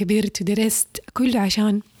أتعلمت وكبرت ودرست كله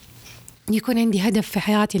عشان يكون عندي هدف في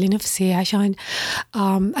حياتي لنفسي، عشان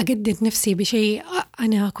أقدر نفسي بشيء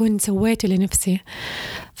أنا كنت سويته لنفسي.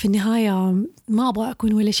 في النهاية ما أبغى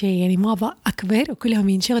أكون ولا شيء، يعني ما أبغى أكبر وكلهم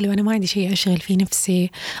ينشغلوا وأنا ما عندي شيء أشغل في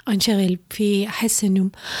نفسي أنشغل في. أحس إنه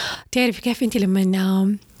تعرف كيف أنت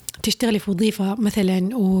لما تشتغلي في وظيفة مثلا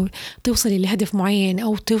وتوصلي لهدف معين،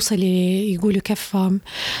 أو توصلي يقولوا كيف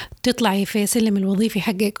تطلعي في سلم الوظيفي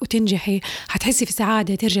حقك وتنجحي، هتحسي في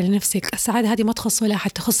سعادة ترجع لنفسك. السعادة هذه ما تخص ولا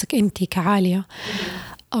حد، تخصك أنت كعالية.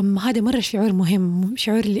 هذا مرة شعور مهم،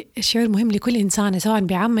 شعور مهم لكل إنسان، سواء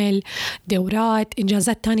بعمل، دورات،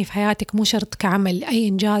 إنجازات تانية في حياتك. مو شرط كعمل، أي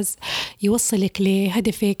إنجاز يوصلك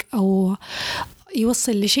لهدفك أو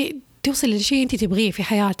توصل لشيء أنت تبغيه في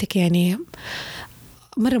حياتك. يعني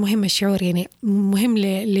مرة مهم الشعور، يعني مهم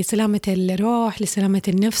لسلامة الروح، لسلامة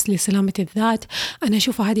النفس، لسلامة الذات. أنا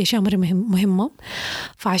أشوف هذه أشياء مرة مهمة.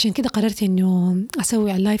 فعشان كده قررت إنه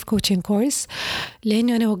أسوي اللايف كوتشنج كورس،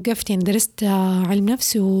 لأنه أنا وقفت يعني درست علم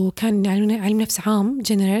نفس، وكان علم نفس عام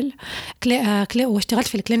جنرال، واشتغلت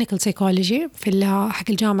في الكلينيكال سايكولوجي في حق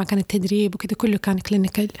الجامعة، كان التدريب وكده كله كان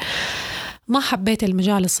كلينيكال. ما حبيت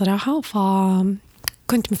المجال الصراحة،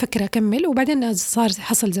 كنت مفكرة أكمل، وبعدين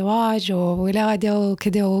حصل زواج وولادة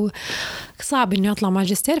وكده، وصعب إنه أطلع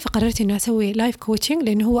ماجستير. فقررت إنه أسوي لايف كوتشنج،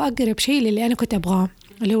 لأنه هو أقرب شيء للي أنا كنت أبغاه،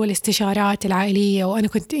 اللي هو الاستشارات العائلية، وأنا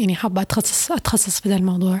كنت يعني حابة أتخصص في ذا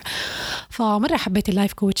الموضوع. فمرة حبيت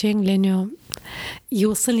اللايف كوتشنج لأنه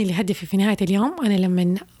يوصلني لهدفي في نهاية اليوم. أنا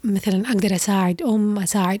لما مثلا أقدر أساعد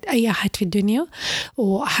أساعد أي أحد في الدنيا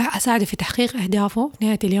وأساعده في تحقيق أهدافه في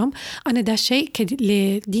نهاية اليوم، أنا ده الشيء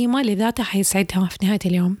ديما لذاته حيسعدها في نهاية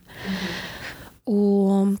اليوم.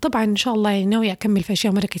 وطبعا إن شاء الله ناوية أكمل في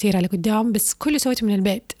أشياء مرة كثيرة لقدام، بس كله سويته من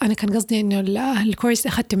البيت. أنا كان قصدي إنه الكورس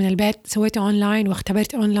أخذته من البيت، سويته أونلاين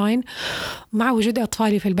واختبرت أونلاين مع وجود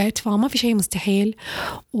أطفالي في البيت، فما في شيء مستحيل.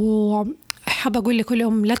 وحابة أقول لكل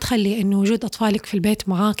أم لا تخلي إنه وجود أطفالك في البيت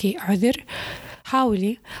معاكي عذر.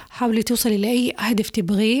 حاولي توصلي لأي هدف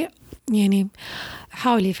تبغيه، يعني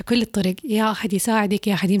حاولي في كل الطرق، يا أحد يساعدك،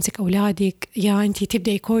 يا أحد يمسك أولادك، يا أنتي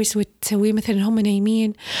تبدأي كورس وتسويه مثلا هم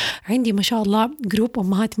نايمين. عندي ما شاء الله جروب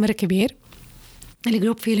أمهات مرة كبير،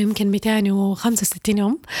 الجروب فيه يمكن 265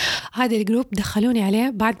 أم. هذا الجروب دخلوني عليه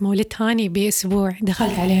بعد ما ولدت هاني بأسبوع،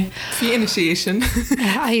 دخلت عليه في initiation.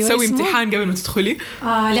 أيوة سوي امتحان قبل ما تدخلي؟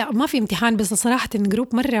 لا ما في امتحان، بس صراحة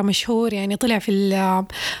جروب مرة مشهور يعني، طلع في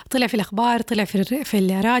الأخبار، طلع في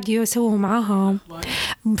الراديو، سووا معاها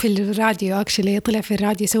في الراديو actually، طلع في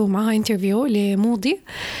الراديو سووا معاها انترفيو لموضي.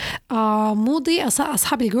 موضي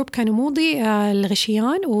أصحاب الجروب كانوا موضي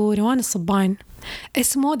الغشيان وروان الصبان،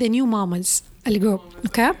 اسمه The New Mamas الجروب.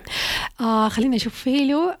 اوكي خلينا نشوف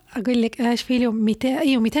فيلو، اقول لك ايش فيلو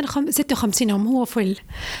 256 يوم، هو فل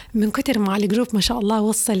من كتر ما الجروب ما شاء الله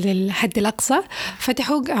وصل للحد الاقصى.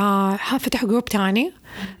 فتحوا جروب تاني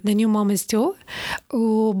The New Mamas 2،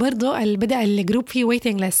 وبرضه بدأ الجروب فيه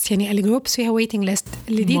waiting list، يعني الجروب فيها waiting list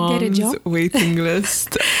اللي دي الدرجة waiting list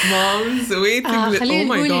moms waiting list. خلينا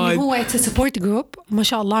نقول إن هو it's a support group ما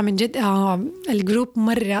شاء الله من جد. الجروب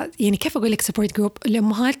مرة يعني كيف أقول لك support group،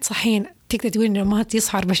 الأمهات صحين تقدر تقول إن الأمهات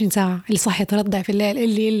يصحوا 24 ساعة، اللي صحي ترضع في الليل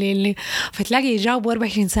اللي فتلاقي يجاوبوا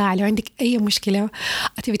 24 ساعة. لو عندك أي مشكلة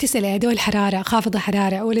تبي تسأل هدول الحرارة، خافضة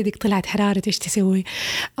حرارة، ولدك طلعت حرارة إيش تسوي،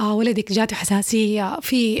 ولدك جاته حساسية،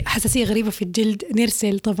 في حساسية غريبة في الجلد،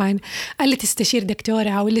 نرسل طبعا اللي تستشير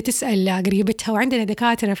دكتورها واللي تسأل قريبتها. وعندنا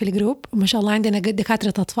دكاترة في الجروب ما شاء الله، عندنا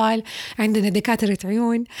دكاترة أطفال، عندنا دكاترة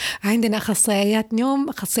عيون، عندنا أخصائيات نوم،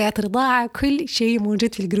 أخصائيات رضاعة، كل شيء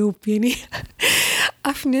موجود في الجروب يعني.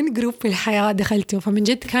 أفنن جروب في الحياة دخلته، فمن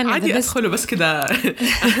جد كان عادي أدخله بس كده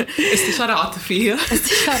استشارة عاطفية.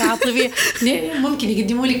 استشارة عاطفية ممكن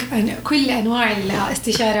يقدموا لك كل أنواع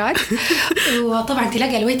الاستشارات. وطبعا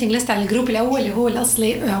تلاقي الويتنج ليست على الجروب الأول اللي هو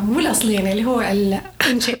الأصلي، مو الأصلي يعني اللي هو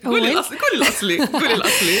كل الأصلي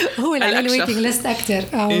هو اللي على الويتنج ليست أكتر.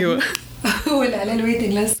 أيوة هو اللي على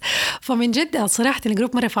الويتنج ليست. فمن جد صراحة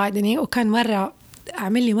الجروب مرة فادني، وكان مرة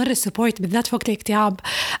عمل لي مرة سبورت، بالذات في وقت الاكتئاب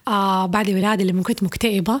بعد الولادة لما كنت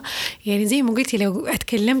مكتئبة. يعني زي ما قلتي لو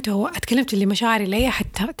اتكلمت اللي مشاعري لأي أحد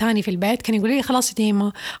تاني في البيت كان يقول لي خلاص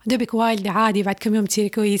ديما دوبك والدة عادي بعد كم يوم تصيري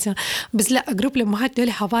كويسة. بس لا، جروب الأمهات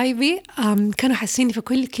دول حبايبي كانوا حاسين في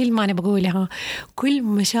كل كلمة أنا بقولها، كل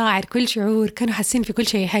مشاعر، كل شعور، كانوا حاسين في كل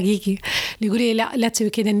شيء حقيقي. اللي يقول لي لا تسوي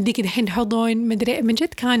كده، نديك دحين حضن مدري، من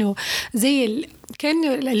جد كانوا زي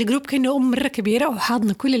كانوا الجروب كأنه مرة كبيرة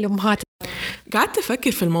وحاضنة كل الأمهات. قعدت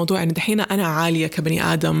أفكر في الموضوع إن دحين أنا عالية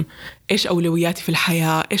كبني آدم، إيش أولوياتي في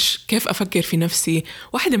الحياة، كيف أفكر في نفسي.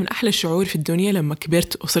 واحدة من أحلى الشعور في الدنيا لما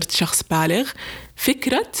كبرت وصرت شخص بالغ،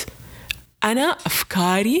 فكرة أنا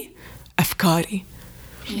أفكاري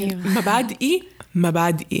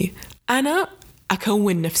مبادئي أنا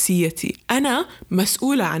أكون نفسيتي، أنا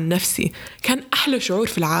مسؤولة عن نفسي. كان أحلى شعور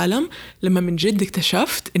في العالم لما من جد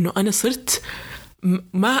اكتشفت إنه أنا صرت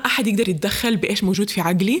ما أحد يقدر يتدخل بإيش موجود في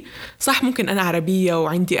عقلي. صح ممكن أنا عربية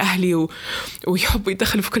وعندي أهلي ويحبوا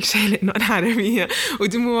يتدخلوا في كل شيء لأنه أنا عربية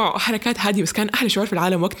ودموع وحركات هذه، بس كان أحلى شعور في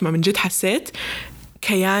العالم وقت ما من جد حسيت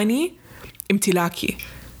كياني امتلاكي،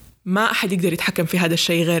 ما أحد يقدر يتحكم في هذا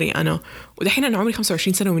الشيء غيري أنا. ودحين أنا عمري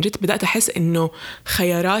 25 سنة ومن جد بدأت أحس إنه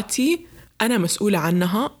خياراتي أنا مسؤولة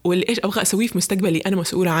عنها، واللي إيش أبغى أسويه في مستقبلي أنا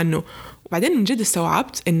مسؤولة عنه. وبعدين من جد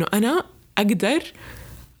استوعبت إنه أنا أقدر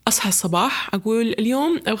أصحى الصباح أقول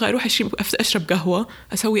اليوم أبغى أروح أشرب قهوة،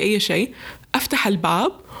 أسوي أي شيء، أفتح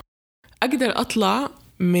الباب، أقدر أطلع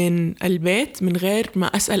من البيت من غير ما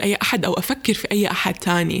أسأل أي أحد أو أفكر في أي أحد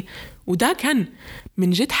تاني. وده كان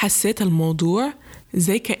من جد حسيت الموضوع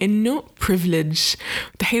زي كأنه privilege.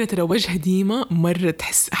 تحين ترى وجه ديما مرة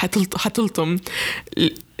تحس حتلطم،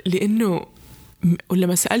 لأنه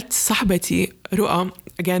ولما سألت صاحبتي رؤى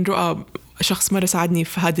شخص مرة ساعدني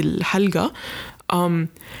في هذه الحلقة،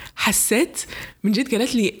 حسيت من جد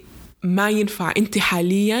قالت لي ما ينفع، أنت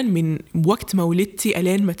حاليا من وقت ما ولدتي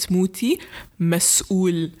ألين ما تموتي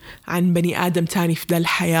مسؤول عن بني آدم تاني في ذا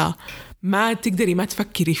الحياة، ما تقدري ما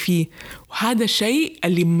تفكري فيه. وهذا الشيء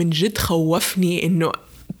اللي من جد خوفني، إنه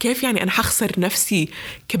كيف يعني أنا حخسر نفسي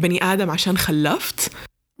كبني آدم عشان خلفت.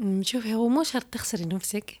 شوفي هو مو شرط تخسري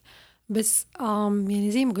نفسك، بس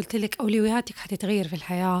يعني زي ما قلت لك أولوياتك حتتغير في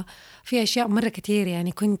الحياة. في أشياء مرة كتير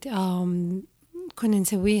يعني كنا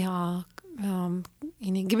نسويها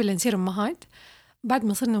يعني قبل لا نصير أمهات، بعد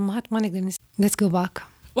ما صرنا أمهات ما نقدر let's go back.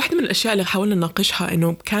 واحدة من الأشياء اللي حاولنا نناقشها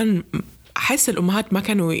إنه كان أحس الأمهات ما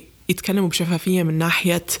كانوا يتكلموا بشفافية من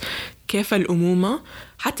ناحية كيف الأمومة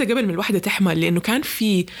حتى قبل ما الواحدة تحمل، لأنه كان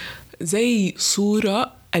في زي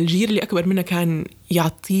صورة الجيل اللي أكبر منها كان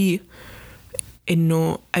يعطيه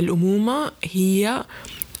إنه الأمومة هي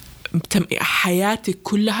حياتك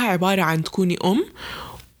كلها عبارة عن تكوني أم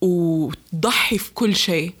وتضحي في كل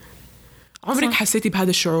شيء. عمرك حسيتي بهذا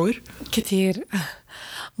الشعور؟ كتير.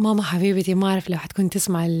 ماما حبيبتي ما أعرف لو حتكون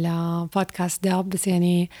تسمع البودكاست ده، بس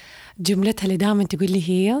يعني جملتها اللي دائما تقول لي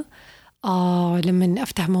هي لما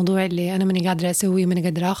أفتح موضوع اللي أنا ماني قادرة أسوي ماني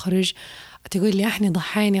قادرة أخرج، تقول لي إحنا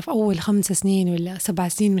ضحينا في أول 5 سنين ولا 7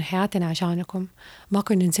 سنين من حياتنا عشانكم، ما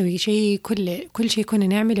كنا نسوي شيء، كل شيء كنا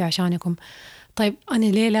نعمله عشانكم. طيب أنا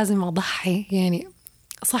ليه لازم أضحي؟ يعني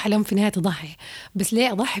صح الأم في النهاية تضحي، بس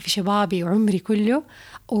ليه أضحي في شبابي وعمري كله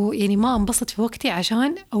ويعني ما أنبسط في وقتي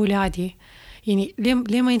عشان أولادي؟ يعني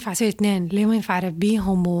ليه ما ينفع أسوي 2؟ ليه ما ينفع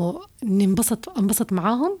أربيهم أنبسط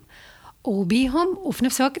معاهم وبيهم وفي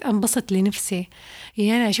نفس الوقت أنبسط لنفسي؟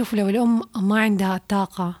 يعني أنا أشوف لو الأم ما عندها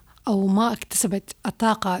الطاقة أو ما اكتسبت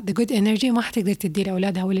الطاقة the good energy ما حتقدر تدي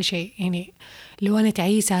لأولادها ولا شيء. يعني لو أنا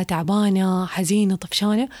تعيسة تعبانة حزينة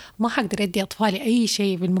طفشانة ما حقدر أدي أطفالي أي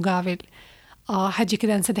شيء بالمقابل. حاجي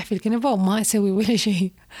كده انسدح في الكنبة وما أسوي ولا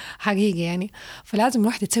شيء حقيقي يعني. فلازم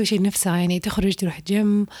الواحدة تسوي شيء نفسها، يعني تخرج تروح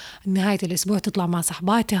جيم، نهاية الأسبوع تطلع مع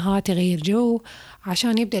صحباتها تغير جو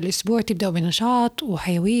عشان يبدأ الأسبوع تبدأ بنشاط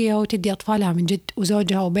وحيوية وتدي أطفالها من جد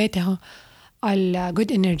وزوجها وبيتها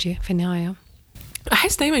الجود إنرجي في النهاية.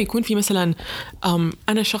 أحس دايما يكون في مثلا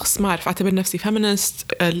أنا شخص ما أعرف أعتبر نفسي فيمينست،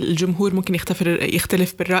 الجمهور ممكن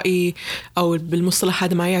يختلف بالرأي أو بالمصطلح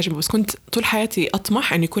هذا ما يعجبه، بس كنت طول حياتي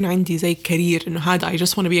أطمح أن يكون عندي زي كارير، إنه هذا I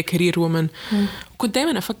just want to be a career woman. كنت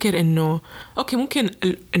دايما أفكر إنه أوكي ممكن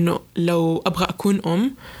إنه لو أبغى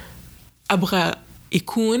أكون أبغى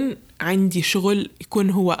يكون عندي شغل يكون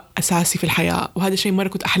هو أساسي في الحياة، وهذا شيء مرة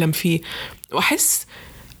كنت أحلم فيه. وأحس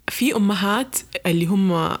في أمهات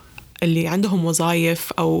اللي عندهم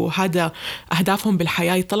وظائف أو هذا أهدافهم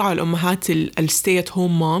بالحياة يطلعوا على الأمهات الستي at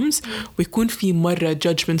home moms ويكون في مرة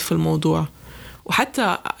judgment في الموضوع.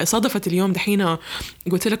 وحتى صادفت اليوم دحين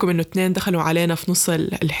قلت لكم إنه 2 دخلوا علينا في نص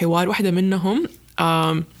الحوار، واحدة منهم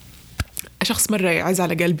شخص مرة يعز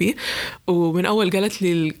على قلبي، ومن أول قالت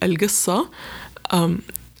لي القصة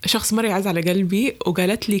شخص مرة يعز على قلبي،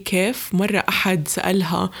 وقالت لي كيف مرة أحد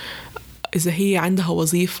سألها إذا هي عندها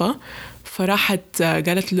وظيفة، فراحت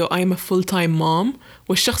قالت له I'm a full-time mom،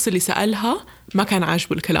 والشخص اللي سألها ما كان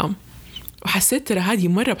عاجبه الكلام. وحسيت ترى هذه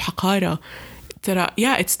مرة بحقارة، ترى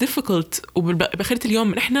it's difficult، وبآخرة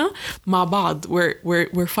اليوم إحنا مع بعض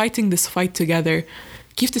we're fighting this fight together.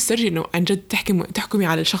 كيف تسترجي إنه عن جد تحكمي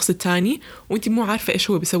على الشخص التاني وأنت مو عارفة إيش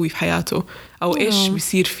هو بيسوي في حياته أو إيش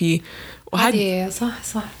بيصير فيه؟ وهذه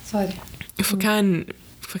صح صاري.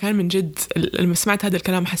 فكان من جد لما سمعت هذا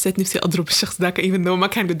الكلام حسيت نفسي أضرب الشخص ذاك، even though ما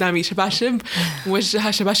كان قدامي شباشب،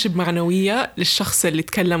 وجهها شباشب معنوية للشخص اللي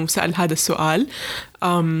تكلم وسأل هذا السؤال.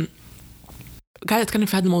 قاعدة أتكلم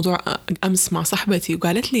في هذا الموضوع أمس مع صاحبتي،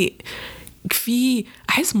 وقالت لي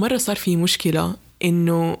أحس مرة صار في مشكلة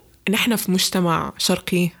إنه نحن في مجتمع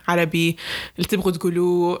شرقي عربي، اللي تبغوا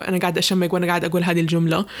تقولوا أنا قاعدة أشمق وأنا قاعدة أقول هذه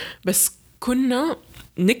الجملة، بس كنا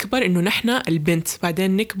نكبر إنه نحنا البنت،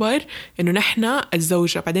 بعدين نكبر إنه نحنا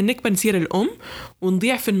الزوجة، بعدين نكبر نصير الأم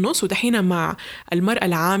ونضيع في النص، ودحين مع المرأة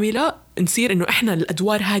العاملة نصير إنه إحنا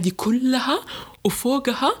الأدوار هذه كلها،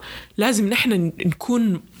 وفوقها لازم نحنا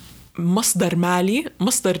نكون مصدر مالي،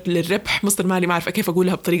 مصدر للربح، مصدر مالي، ما أعرف كيف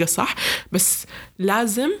أقولها بطريقة صح، بس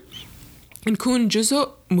لازم نكون جزء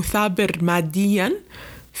مثابر ماديا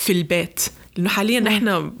في البيت، لأنه حاليا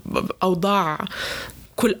نحنا أوضاع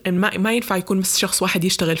كل ما ينفع يكون بس شخص واحد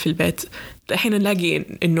يشتغل في البيت. الحين نلاقي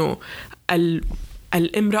إنه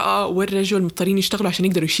الامرأة والرجل مضطرين يشتغلوا عشان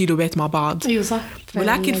يقدروا يشيلوا بيت مع بعض. أيوة صح.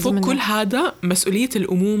 ولكن فوق كل هذا مسؤولية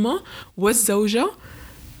الأمومة والزوجة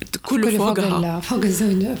كله فوقها، فوق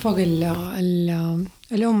الزوجة، فوق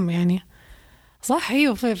الأم يعني. صح.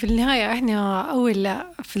 أيوة في النهاية إحنا أول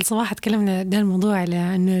في الصباح تكلمنا ده الموضوع على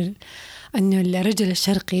أنه الرجل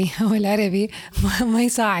الشرقي أو العربي ما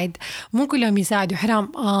يساعد، مو كلهم يساعدوا،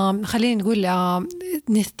 حرام. خلينا نقول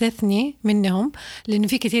نستثني منهم، لأنه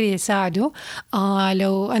في كتير يساعدوا.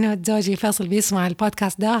 لو أنا وزوجي فاصل بيسمع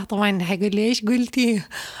البودكاست ده طبعا هيقول لي إيش قلتي،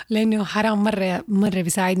 لأنه حرام مرة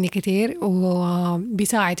بيساعدني كتير،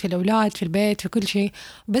 وبيساعد في الأولاد في البيت في كل شيء.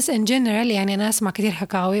 بس in general يعني أنا أسمع كتير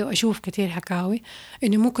حكاوي وأشوف كتير حكاوي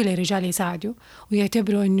إنه مو كل الرجال يساعدوا،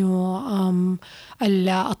 ويعتبروا إنه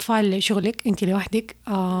الأطفال شغلك أنت لوحدك،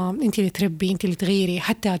 أنت اللي تربي، أنت اللي تغيري،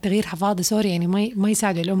 حتى تغيير حفاضة سوري يعني ما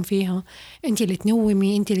يساعدوا الأم فيها، أنت اللي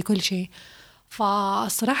تنومي، أنت اللي كل شيء.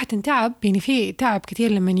 فالصراحة تعب، يعني في تعب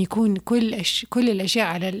كتير لما يكون كل الأشياء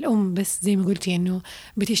على الأم، بس زي ما قلتي إنه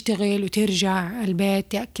بتشتغل وترجع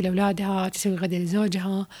البيت تأكل أولادها تسوي غدا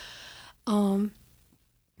لزوجها.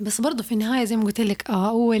 بس برضو في النهاية زي ما قلت لك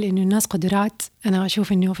أول إنه الناس قدرات. أنا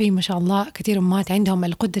أشوف إنه في ما شاء الله كتير أمات عندهم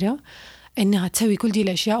القدرة إنها تسوي كل دي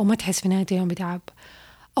الأشياء وما تحس في نهاية اليوم بتعب،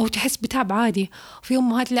 أو تحس بتعب عادي. وفي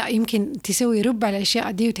أمهات لا، يمكن تسوي ربع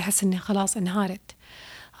الأشياء دي وتحس إنها خلاص انهارت.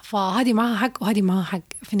 فهذه معها حق وهذه معها حق.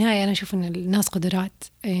 في النهاية أنا أشوف إن الناس قدرات،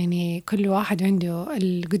 يعني كل واحد عنده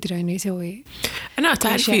القدرة إنه يسوي. أنا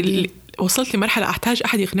تعرفي وصلت لمرحلة أحتاج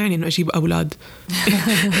أحد يقنعني إنه أجيب أولاد.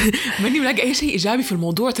 ماني ملاقي أي شيء إيجابي في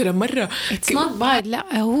الموضوع ترى مرة. It's not bad.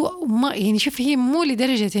 لا هو ما يعني شوف هي مو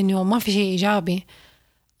لدرجة إنه ما في شيء إيجابي،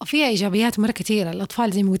 فيها إيجابيات مرة كثيرة.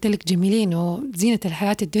 الأطفال زي ما قلت لك جميلين وزينة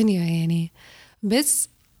الحياة الدنيا يعني، بس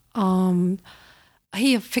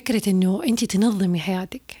هي فكرة إنه أنت تنظمي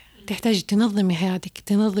حياتك، تحتاج تنظمي حياتك،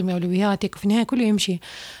 تنظمي أولوياتك، وفي النهاية كله يمشي.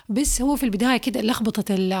 بس هو في البداية كده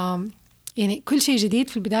لخبطة يعني كل شيء جديد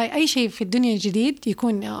في البداية، أي شيء في الدنيا جديد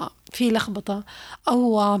يكون في لخبطة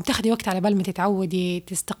أو تاخدي وقت على بال ما تتعودي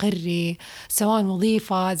تستقري، سواء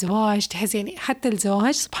وظيفة زواج. تحس يعني حتى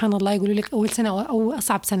الزواج سبحان الله يقولوا لك أول سنة أو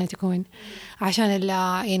أصعب سنة تكون، عشان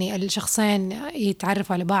يعني الشخصين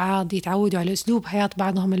يتعرفوا على بعض، يتعودوا على أسلوب حياة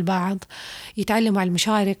بعضهم البعض، يتعلموا على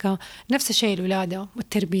المشاركة. نفس الشيء الولادة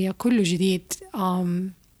والتربية كله جديد،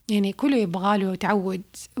 يعني كله يبغاله تعود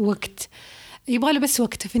وقت، يبغاله بس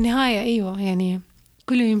وقت في النهاية. أيوة يعني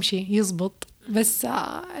كله يمشي يزبط، بس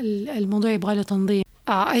الموضوع يبغاله تنظيم.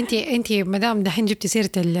 أنتي مدام دحين جبتي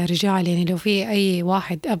سيرة الرجال، يعني لو في أي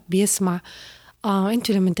واحد أب بيسمع،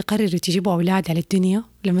 أنتوا لما تقرروا تجيبوا أولاد على الدنيا،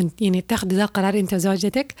 لما يعني تاخدوا ذا القرار أنت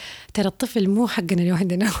وزوجتك، ترى الطفل مو حقنا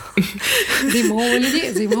لوحدنا. زي ما هو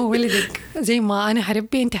ولدي زي ما هو ولدك، زي ما أنا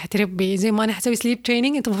حربي أنت حتربي، زي ما أنا حسوي سليب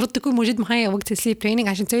تريننج أنت المفروض تكون موجود معايا وقت السليب تريننج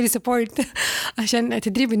عشان تسوي لي سبورت. عشان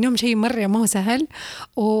تدريب النوم شيء مرة ما هو سهل،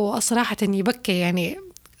 والصراحة يبكي يعني.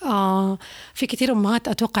 في كثير أمهات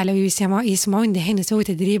أتوقع لو يسمعون دحين يسوي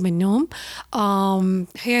تدريب النوم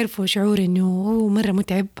حيعرفوا شعور إنه هو مرة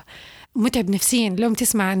متعب نفسيا. لو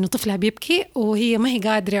تسمع إنه طفلها بيبكي وهي ما هي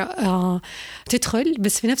قادرة تدخل،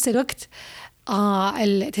 بس في نفس الوقت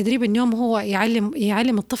التدريب النوم هو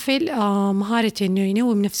يعلم الطفل مهارة إنه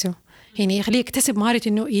ينوم نفسه، يعني يخليه يكتسب مهارة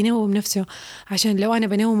إنه ينوم نفسه. عشان لو أنا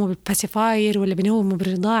بنومه بالباسيفاير ولا بنومه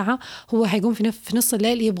بالرضاعة، هو هيقوم في نص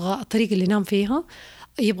الليل يبغى الطريقة اللي ينام فيها،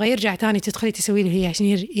 يبغى يرجع تاني تدخلي تسوي له هي عشان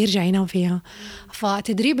يرجع ينام فيها.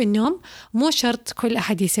 فتدريب النوم مو شرط كل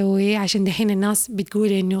أحد يسويه، عشان دحين الناس بتقول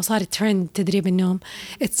إنه صار ترند تدريب النوم.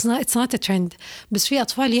 it's not a trend. بس في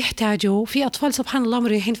أطفال يحتاجوا، في أطفال سبحان الله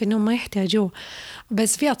مريحين في النوم ما يحتاجوه،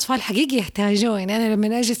 بس في أطفال حقيقي يحتاجوه. يعني أنا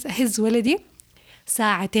لما أجلس أهز ولدي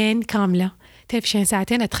ساعتين كاملة، تعرف شين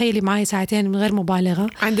ساعتين؟ أتخيلي معي ساعتين من غير مبالغة.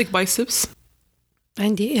 عندك بايسبس؟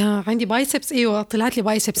 عندي بايسبس. ايوه طلعت لي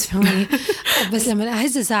بايسبس فهمني. بس لما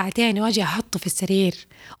اهز ساعتين واجي احطه في السرير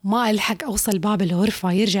وما الحق اوصل باب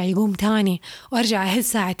الغرفه يرجع يقوم تاني وارجع اهز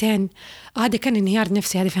ساعتين، هذا كان انهيار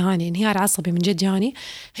نفسي، هذا فهاني انهيار عصبي من جد جاني.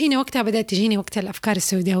 هنا وقتها بدات تجيني وقت الافكار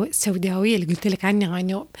السوداويه اللي قلت لك عنها،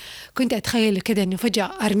 انه كنت اتخيل كده انه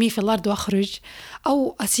فجاه ارميه في الارض واخرج،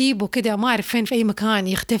 او اسيبه كده ما اعرف فين في اي مكان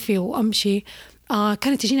يختفي وامشي.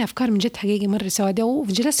 كانت تجيني أفكار من جد حقيقي مرة سوداء،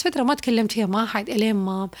 وجلست فترة ما تكلمت فيها مع أحد إلين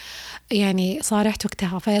ما يعني صارحت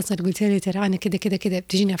وقتها فيصل، قلت له ترى أنا كده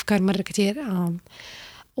بتجيني أفكار مرة كتير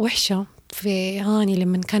وحشة في هاني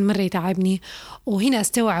لما كان مرة يتعبني. وهنا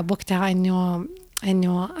استوعب وقتها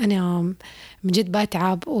إنه أنا من جد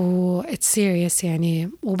بتعب it's serious يعني،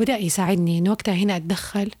 وبدأ يساعدني إنه وقتها هنا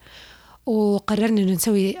أتدخل. وقررنا إنه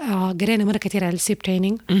نسوي قرينا مرة كتير على السليب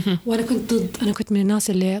تريننج، وأنا كنت ضد. أنا كنت من الناس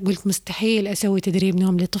اللي قلت مستحيل أسوي تدريب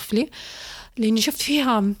نوم لطفلي، لأني شفت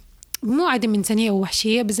فيها مو عدم إنسانية أو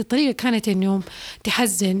وحشية، بس الطريقة كانت إنه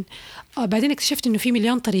تحزن. بعدين اكتشفت إنه في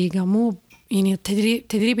مليون طريقة، مو يعني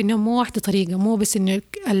تدريب النوم مو واحدة طريقة، مو بس إنه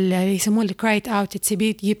اللي يسموه الكرايت أوت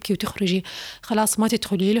تسيبيه يبكي وتخرجي خلاص ما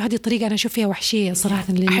تدخلي له. هذه الطريقة أنا أشوف فيها وحشية صراحة.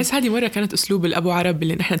 أحس هذه مرة كانت أسلوب الأبو عرب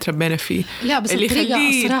اللي نحن تربينا فيه، لا بس اللي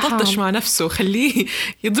خليه يططش مع نفسه، خليه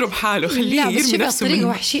يضرب حاله، خليه يرمي نفسه. الطريقة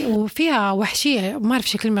وحشية، وفيها وحشية ما أعرف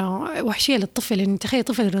شو كلمة وحشية للطفل. إن تخيل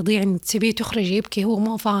طفل رضيع إن تسيبيه تخرجي يبكي، هو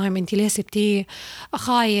ما فاهم أنت ليه سبتيه،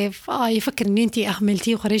 خايف يفكر إن أنت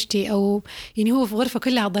أهملتيه وخرجتي، أو يعني هو في غرفة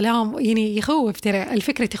كلها ظلام، يعني يخوف. ترى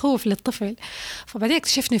الفكرة تخوف للطفل. فبعدين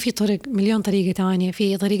اكتشفنا في مليون طريقة تانية.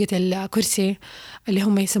 في طريقة الكرسي اللي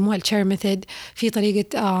هم يسموها الشير ميثود، في طريقة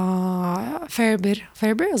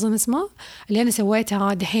فيربر أظن اسمها اللي أنا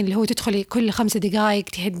سويتها دحين، اللي هو تدخلي كل 5 دقائق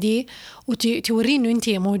تهدي وتوريه إنه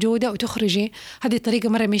أنتي موجودة وتخرجي. هذه الطريقة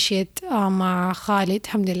مرة مشيت مع خالد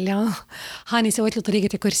الحمد لله. هاني سويت له طريقة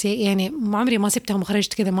الكرسي، يعني عمري ما سبتها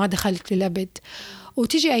وخرجت كذا ما دخلت للأبد.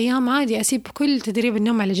 وتجي أيام عادي أسيب كل تدريب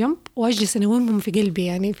النوم على جنب وأجلس أنومهم في قلبي.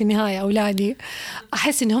 يعني في النهاية أولادي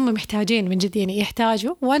أحس إن هم محتاجين من جد، يعني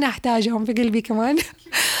يحتاجوا وأنا أحتاجهم في قلبي كمان.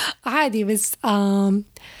 عادي. بس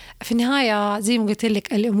في النهاية زي ما قلت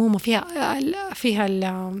لك الأمومة فيها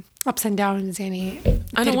ups and downs. يعني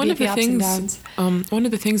أنا one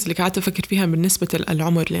of the things اللي قاعدة أفكر فيها بالنسبة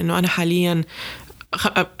للعمر، لأنه أنا حاليا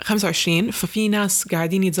 25. ففي ناس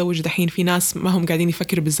قاعدين يتزوجوا دحين، في ناس ما هم قاعدين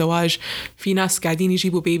يفكروا بالزواج، في ناس قاعدين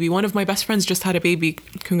يجيبوا baby. One of my best friends just had a baby.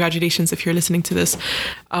 Congratulations if you're listening to this.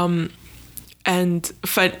 and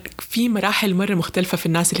ففي مراحل مرة مختلفة في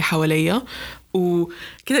الناس اللي حواليا،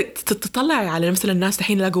 وكده تطلعي على مثلا الناس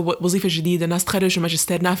دحين لاقوا وظيفة جديدة، ناس تخرجوا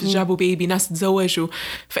ماجستير، ناس جابوا بيبي، ناس تزوجوا.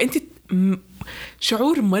 فأنت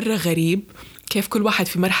شعور مرة غريب كيف كل واحد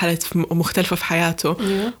في مرحلة مختلفة في حياته.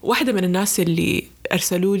 واحدة من الناس اللي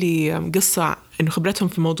أرسلوا لي قصة إنه خبرتهم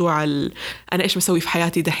في موضوع أنا إيش بسوي في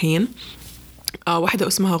حياتي دحين، واحدة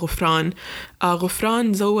اسمها غفران.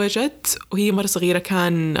 غفران زوجت وهي مرة صغيرة،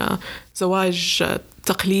 كان زواج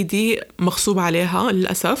تقليدي مغصوب عليها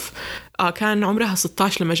للأسف. كان عمرها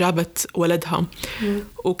 16 لما جابت ولدها،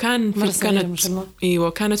 وكان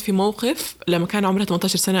كانت في موقف لما كان عمرها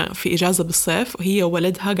 18 سنة في إجازة بالصيف، وهي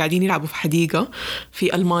وولدها قاعدين يلعبوا في حديقة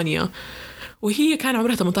في ألمانيا، وهي كان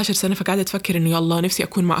عمرها 18 سنة. فقاعدة تفكر إنه يلا نفسي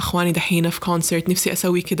أكون مع أخواني دحين في كونسرت، نفسي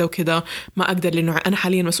أسوي كده وكده، ما أقدر لأنه أنا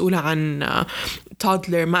حاليا مسؤولة عن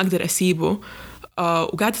تودلر، ما أقدر أسيبه.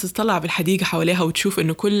 وقاعدة تطلع بالحديقة حواليها وتشوف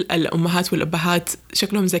إنه كل الأمهات والأبهات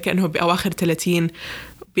شكلهم زي كأنهم بأواخر 30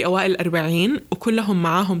 بأوائل 40، وكلهم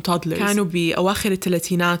معاهم تودلرز. كانوا بأواخر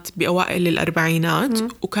الثلاثينات بأوائل الأربعينات،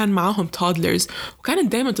 وكان معاهم تودلرز.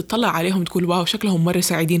 وكانت دايما تطلع عليهم تقول واو شكلهم مرة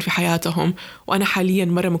سعيدين في حياتهم، وأنا حاليا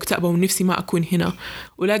مرة مكتئبة ونفسي ما أكون هنا.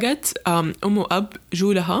 ولقت أم وأب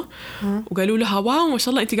جو لها وقالوا لها واو ما شاء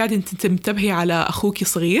الله أنت قاعدة تنتبهي على أخوك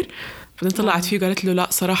صغير. بعدين طلعت فيه وقالت له لا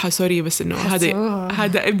صراحة سوري بس إنه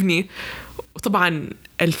هذا ابني. وطبعا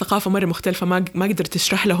الثقافة مرة مختلفة، ما قدرت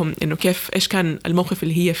تشرح لهم إنه كيف إيش كان الموقف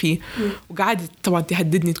اللي هي فيه. وقعدت طبعا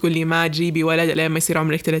تهددني تقول لي ما تجيبي ولد لما يصير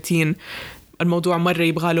عمرك 30، الموضوع مرة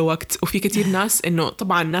يبغى له وقت. وفي كتير ناس إنه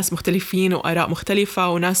طبعا ناس مختلفين وآراء مختلفة،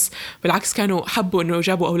 وناس بالعكس كانوا حبوا إنه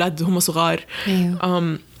جابوا أولاد هم صغار.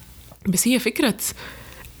 بس هي فكرة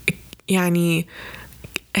يعني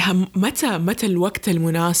متى الوقت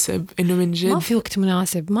المناسب، إنه من جد ما في وقت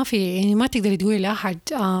مناسب، ما في يعني ما تقدري تقولي لأحد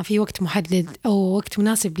في وقت محدد أو وقت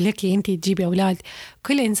مناسب لك أنت تجيبي أولاد.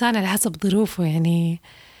 كل إنسان على حسب ظروفه. يعني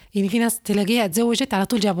في ناس تلاقيها تزوجت على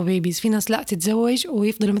طول جابوا بيبيز، في ناس لا تتزوج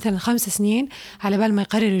ويفضلوا مثلا 5 سنين على بال ما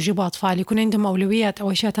يقرروا يجيبوا أطفال، يكون عندهم أولويات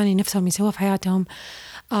أو أشياء تانية نفسهم يسووها في حياتهم.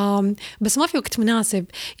 بس ما في وقت مناسب.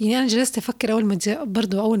 يعني أنا جلست أفكر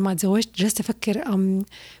أول ما تزوجت جلست أفكر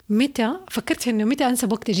فكرت إنه متى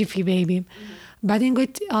أنسب وقت أجيب فيه بيبي. بعدين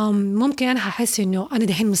قلت ممكن أنا هحس إنه أنا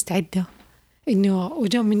دحين مستعدة، إنه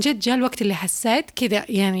من جد جاء الوقت اللي حسيت كذا،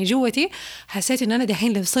 يعني جوتي حسيت إنه أنا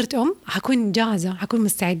دحين لو صرت هكون جاهزة، هكون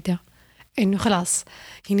مستعدة، إنه خلاص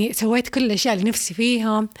يعني سويت كل الأشياء اللي نفسي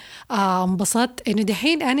فيها، انبسطت إنه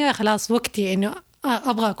دحين أنا خلاص وقتي إنه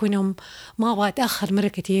أبغى أكون ما أبغى أتأخر مرة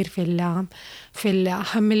كتير في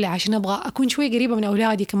الحمل، عشان أبغى أكون شوي قريبة من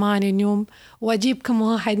أولادي كمان اليوم، وأجيب كم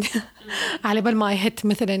واحد على بال ما يهت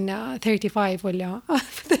مثلا 35 ولا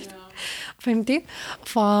فهمتي.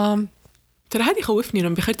 ترى هذه خوفني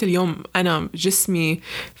لما بخيرت اليوم أنا جسمي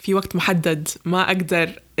في وقت محدد ما أقدر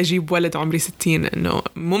أجيب ولد عمري 60، إنه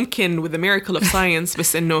ممكن with the miracle of science،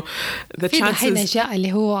 بس إنه the chances في دحين أشياء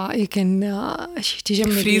اللي هو يمكن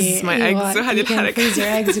تجمد freeze my eggs وهذه الحركة freeze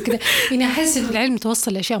your eggs وكده. يعني أحس إن العلم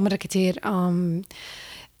توصل لأشياء مرة كتير.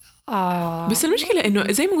 بس المشكلة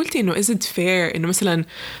إنه زي ما قلتي إنه is it fair إنه مثلا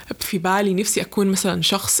في بالي نفسي أكون مثلا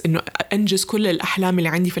شخص إنه أنجز كل الأحلام اللي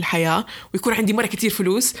عندي في الحياة، ويكون عندي مرة كتير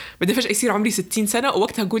فلوس، بعدين فجأة يصير عمري 60 سنة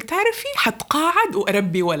ووقتها أقول تعرفي حتقاعد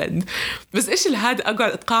وأربي ولد. بس إيش هذا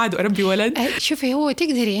أقعد أتقاعد وأربي ولد؟ شوفي هو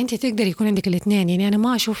أنت تقدري يكون عندك الاثنين. يعني أنا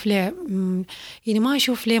ما أشوف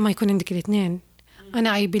ليه ما يكون عندك الاثنين.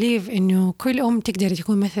 أنا I believe إنه كل تقدر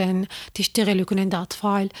تكون مثلا تشتغل ويكون عندها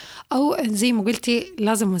أطفال، أو زي ما قلتي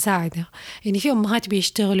لازم مساعدة. يعني في أمهات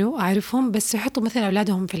بيشتغلوا أعرفهم بس يحطوا مثلا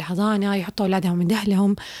أولادهم في الحضانة، يحطوا أولادهم من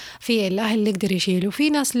أهلهم، في الأهل اللي يقدر يشيلوا. في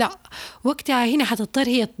ناس لا، وقتها هنا حتضطر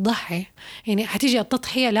هي تضحي، يعني حتيجي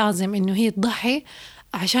التضحية لازم إنه هي تضحي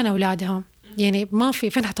عشان أولادها. يعني ما في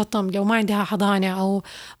فين حتحطهم لو ما عندها حضانة أو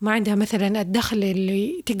ما عندها مثلا الدخل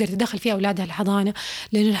اللي تقدر تدخل فيه أولادها الحضانة،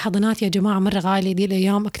 لأن الحضانات يا جماعة مرة غالية دي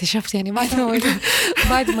الأيام. اكتشفت يعني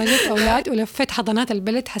بعد ما جت أولاد ولفت حضانات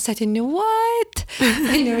البلد حسيت إنه وات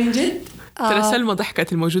إنه من جد. ترى سلمى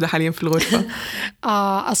ضحكت الموجودة حاليا في الغرفة.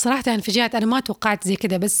 الصراحة انفجعت، أنا ما توقعت زي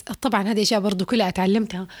كده، بس طبعا هذه أشياء برضو كلها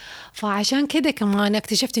أتعلمتها. فعشان كده كمان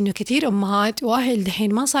اكتشفت إنه كتير أمهات وأهل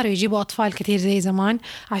دحين ما صاروا يجيبوا أطفال كتير زي زمان،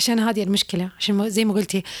 عشان هذه المشكلة. عشان زي ما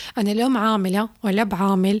قلتي أنا الأم عاملة والأب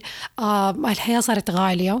عامل، الحياة صارت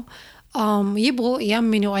غالية، يبغوا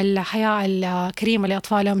يأمنوا الحياة الكريمة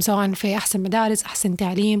لأطفالهم سواء في أحسن مدارس أحسن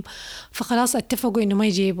تعليم، فخلاص اتفقوا إنه ما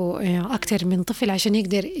يجيبوا أكتر من طفل عشان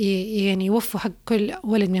يقدر يعني يوفوا حق كل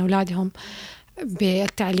ولد من أولادهم.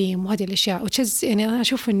 بالتعليم وهذه الأشياء. وتشز يعني أنا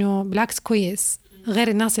أشوف إنه بالعكس كويس، غير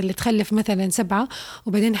الناس اللي تخلف مثلا 7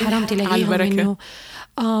 وبعدين حرام تلاقيهم إنه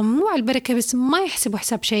مو على البركة بس ما يحسبوا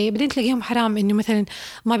حساب شيء، بعدين تلاقيهم حرام إنه مثلا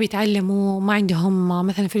ما بيتعلموا، ما عندهم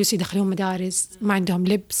مثلا فلوس يدخلون مدارس، ما عندهم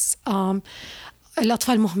لبس،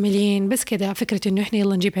 الأطفال مهملين بس كده، فكرة إنه إحنا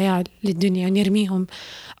يلا نجيب عيال للدنيا نرميهم.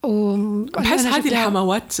 بحس هذه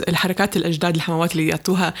الحموات، الحركات الأجداد، الحموات اللي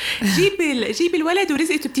يعطوها جيب الولد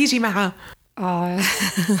ورزقته بتيجي معه.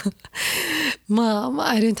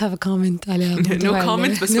 ما I don't have a comment على no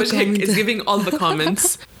comment بس وجهك is giving all the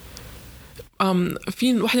comments.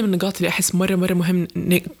 في واحدة من النقاط اللي أحس مرة مهم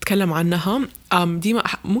نتكلم عنها. ديما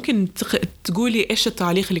ممكن تقولي إيش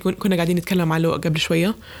التعليق اللي كنا قاعدين نتكلم عنه قبل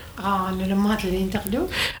شوية؟ إنه الأمهات اللي ينتقدوا.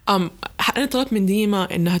 أنا طلبت من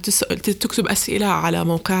ديما إنها تكتب أسئلة على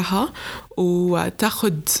موقعها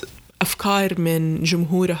وتاخد أفكار من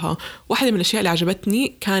جمهورها. واحدة من الأشياء اللي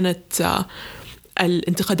عجبتني كانت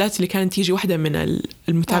الانتقادات اللي كانت تيجي واحدة من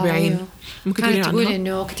المتابعين. أيوه. ممكن تقول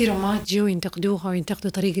إنه كثير أمهات جوا ينتقدوها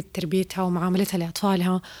وينتقدوا طريقة تربيتها ومعاملتها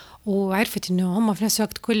لأطفالها، وعرفت إنه هم في نفس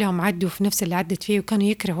الوقت كلهم عدوا في نفس اللي عدت فيه وكانوا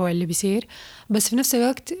يكرهوا اللي بيصير، بس في نفس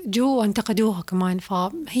الوقت جوا انتقدوها كمان.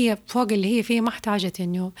 فهي فوق اللي هي فيه ما احتاجت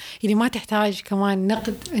إنه يعني ما تحتاج كمان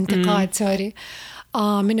نقد انتقاد سوري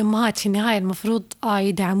من أمهات. في النهاية المفروض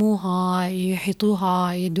يدعموها،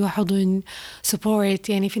 يحيطوها، يدوها حضن سبورت.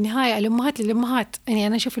 يعني في النهاية الأمهات للأمهات، يعني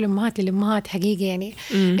أنا أشوف الأمهات للأمهات حقيقة يعني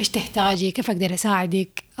إيش تحتاجي، كيف أقدر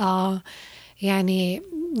أساعدك، يعني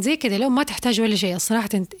زي كده. لو ما تحتاج ولا شيء الصراحة،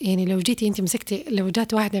 يعني لو جيتي أنت مسكتي، لو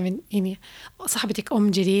جات واحدة من يعني صاحبتك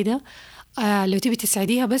أم جديدة لو تبي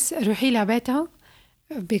تساعديها بس روحي لها بيتها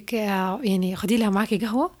بك، يعني خدي لها معاكي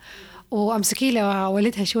قهوة وأمسكي لها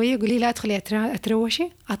ولدها شوية، قولي لها أدخلي أتروشي،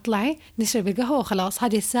 أطلعي نشرب القهوة وخلاص.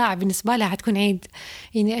 هذه الساعة بالنسبة لها حتكون عيد.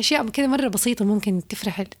 يعني أشياء كده مرة بسيطة ممكن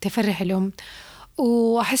تفرح الأم.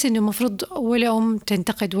 وأحس إنه مفروض ولا أم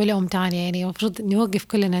تنتقد ولا أم تانية، يعني مفروض نوقف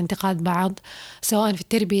كلنا انتقاد بعض، سواء في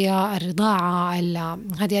التربية، الرضاعة،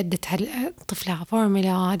 هذه أدت طفلها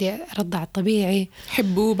فورمولا، هذه رضع الطبيعي.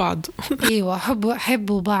 حبوا بعض. أيوة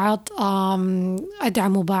حبوا بعض،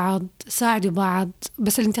 أدعموا بعض، ساعدوا بعض.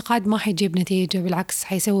 بس الانتقاد ما حيجيب نتيجة، بالعكس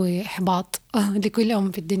حيسوي إحباط لكل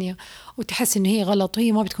أم في الدنيا، وتحس إنه هي غلط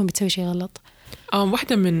وهي ما بتكون بتسوي شيء غلط.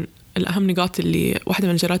 واحدة من الأهم نقاط اللي واحدة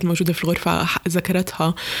من الجارات الموجودة في الغرفة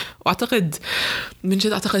ذكرتها، وأعتقد من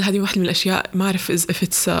جد أعتقد هذه واحدة من الأشياء، ما أعرف if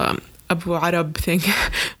it's أبو عرب thing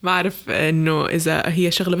ما أعرف إنه إذا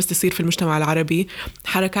هي شغلة بس تصير في المجتمع العربي،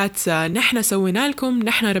 حركات نحن سوينا لكم،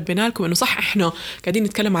 نحن ربينا لكم. إنه صح إحنا قاعدين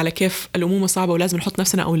نتكلم على كيف الأمومة صعبة ولازم نحط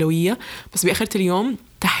نفسنا أولوية، بس بآخرة اليوم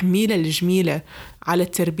تحميل الجميلة على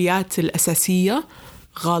التربيات الأساسية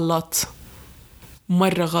غلط،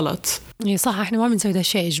 مرة غلط. إيه صح، إحنا ما بنسوي ده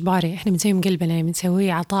الشيء إجباري، إحنا بنسويه من قلبنا، يعني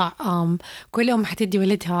بنسويه عطاء. كل أم حتدي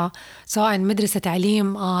ولدها سواء مدرسة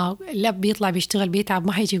تعليم، الأب بيطلع بيشتغل بيتعب،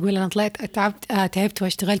 ما حيجي يقول أنا طلعت تعبت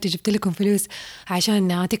واشتغلت وجبت لكم فلوس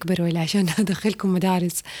عشان تكبروا ولا عشان أدخلكم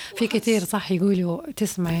مدارس. في كتير صح يقولوا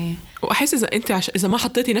تسمعي. وأحس إذا أنت إذا ما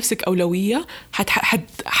حطيتي نفسك أولوية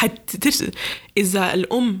إذا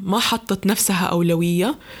الأم ما حطت نفسها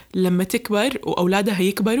أولوية لما تكبر وأولادها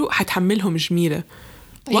يكبروا حتحملهم جميلة.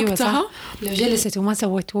 أيوة وقتها لو جلست وما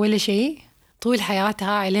سوت ولا شيء طول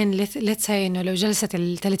حياتها، لين لتسهي إنه لو جلست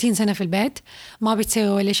 30 سنة في البيت ما بتسوي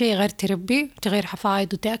ولا شيء غير تربي وتغير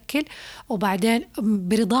حفايض وتأكل، وبعدين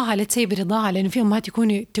برضاها لتسهي برضاها. لأنه في أمهات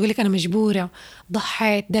يكونوا تقولك أنا مجبورة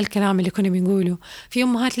ضحيت، ده الكلام اللي كنا بنقوله. في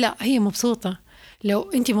أمهات لا، هي مبسوطة.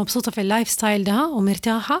 لو أنت مبسوطة في اللايف ستايل ده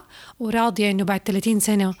ومرتاحة وراضية إنه بعد 30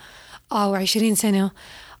 سنة أو 20 سنة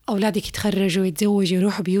أولادك يتخرجوا ويتزوجوا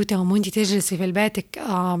يروحوا بيوتهم وانتي تجلسي في بيتك،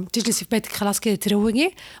 تجلسي في بيتك خلاص كده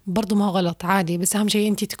تروقي، برضو ما هو غلط عادي، بس أهم شيء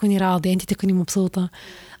انتي تكوني راضية، انتي تكوني مبسوطة.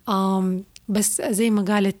 بس زي ما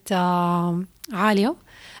قالت عالية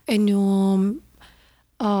إنه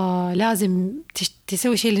لازم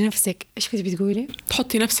تسوي شيء لنفسك. إيش كنت بتقولي؟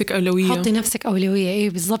 تحطي نفسك أولوية. حطي نفسك أولوية، إيه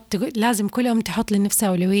بالضبط. لازم كل أم تحط لنفسها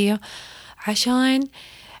أولوية عشان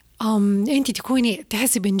أنت تكوني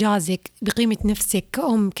تحسي بإنجازك، بقيمة نفسك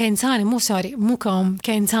كأم، كإنسانة، مو كأم،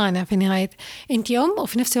 كإنسانة. في النهاية أنت أم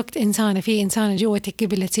وفي نفس الوقت إنسانة، في إنسانة جوتك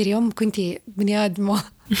قبل لا تصيري أم كنتي بني آدمة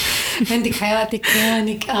عندك حياتك،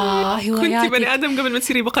 كيانك، هواياتك. كنتي بني آدم قبل ما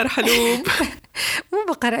تصيري بقر حلوب.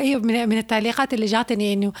 مو بقرأ. أيوة، من التعليقات اللي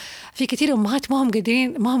جاتني إنه في كثير أمهات ما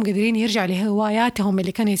هم قادرين يرجعوا لهواياتهم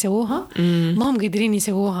اللي كانوا يسووها، ما هم قادرين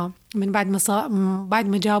يسووها من بعد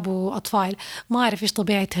ما جابوا أطفال. ما أعرف إيش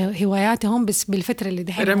طبيعة هواياتهم، بس بالفترة اللي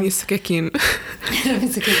دحين رمي السكاكين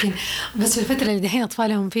بس بالفترة اللي دحين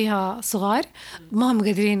أطفالهم فيها صغار ما هم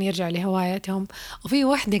قادرين يرجعوا لهواياتهم. وفي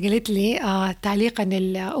واحدة قالت لي تعليق أن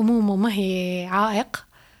الأمومة ما هي عائق،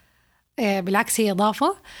 بالعكس هي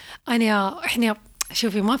إضافة. إحنا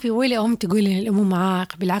شوفي، ما في ولا أم تقول إن الأمومة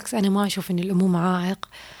عائق، بالعكس أنا ما أشوف إن الأمومة عائق.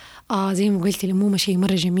 زي ما قلت الأمومة شيء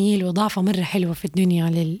مرة جميل وإضافة مرة حلوة في الدنيا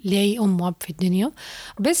لأي أم وأب في الدنيا.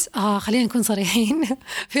 بس خلينا نكون صريحين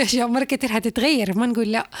في أشياء مرة كتير هتتغير، ما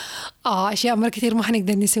نقول لا. أشياء مرة كتير ما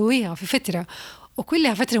حنقدر نسويها في فترة،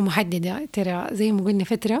 وكلها فترة محددة. ترى زي ما قلنا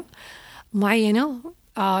فترة معينة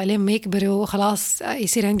لما يكبروا خلاص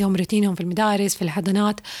يصير عندهم روتينهم في المدارس في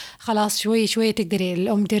الحضانات، خلاص شوي شوي تقدر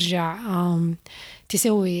الأم ترجع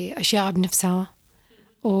تسوي أشياء بنفسها،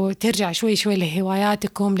 وترجع شوي شوي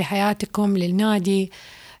لهواياتكم لحياتكم للنادي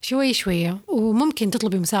شوي شوية. وممكن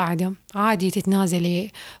تطلبي مساعدة عادي،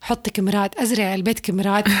 تتنازلي، حطي كاميرات، أزرع البيت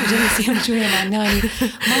كاميرات وجلسي شوية مع الناني،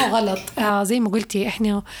 ما هو غلط. زي ما قلتي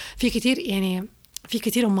إحنا في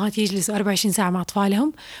كتير أمهات يجلسوا 24 ساعة مع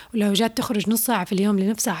أطفالهم، ولو جات تخرج نص ساعة في اليوم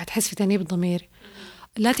لنفسها حتحس في تأنيب الضمير.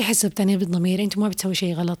 لا تحسوا بتأنيب الضمير، أنتوا ما بتسوي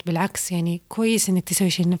شيء غلط، بالعكس يعني كويس إنك تسوي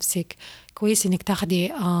شيء لنفسك، كويس إنك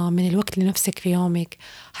تاخدي من الوقت لنفسك في يومك.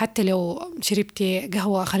 حتى لو شربتي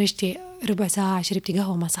قهوة، خرجتي ربع ساعة شربتي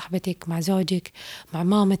قهوة مع صاحبتك، مع زوجك، مع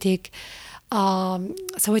مامتك،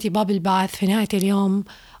 سويتي باب الباث في نهاية اليوم،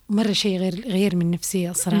 مرة شيء غير من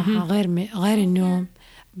نفسية الصراحة، غير النوم.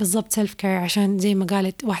 بالضبط سيلف كير، عشان زي ما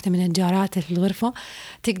قالت واحدة من الجارات في الغرفة،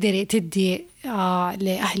 تقدري تدي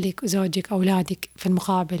لأهلك وزوجك أولادك في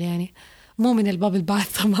المقابل، يعني مو من الباب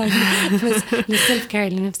الباث طبعا بس للسيلف كير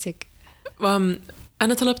لنفسك.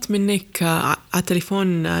 أنا طلبت منك على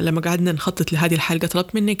التليفون لما قعدنا نخطط لهذه الحلقة،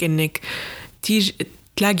 طلبت منك إنك تيجي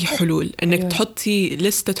تلاقي حلول، إنك أيوة. تحطي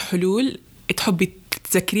لستة حلول تحبي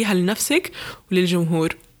تذكريها لنفسك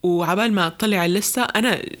وللجمهور. وعبال ما أطلع اللستة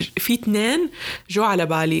أنا في 2 جو على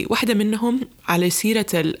بالي، واحدة منهم على سيرة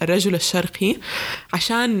الرجل الشرقي.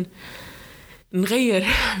 عشان نغير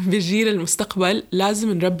بجيل المستقبل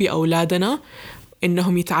لازم نربي أولادنا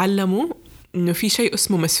إنهم يتعلموا إنه في شيء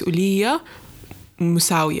اسمه مسؤولية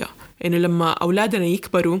مساوية، إنه لما أولادنا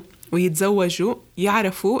يكبروا ويتزوجوا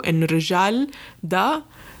يعرفوا إنه الرجال ده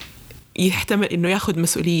يحتمل إنه ياخد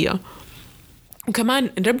مسؤولية. وكمان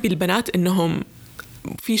نربي البنات إنهم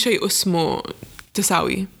في شيء اسمه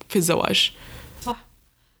تساوي في الزواج، صح،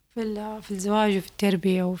 في الزواج وفي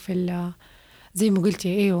التربية وفي زي ما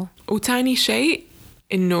قلتي. أيوه. وتاني شيء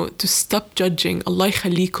إنه to stop judging. الله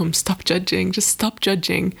يخليكم stop judging, just stop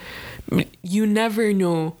judging. you never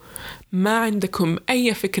know. ما عندكم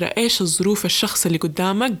أي فكرة إيش الظروف الشخص اللي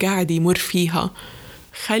قدامك قاعد يمر فيها.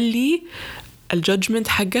 خلي الجادجمنت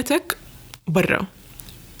حقتك برا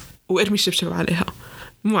وارمي الشبشب عليها،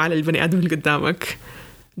 مو على البني آدم اللي قدامك.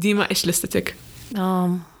 ديما إيش لستك؟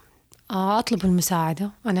 أطلب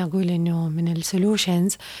المساعدة. أنا أقول إنه من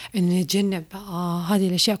السولوشنز إنه نتجنب هذه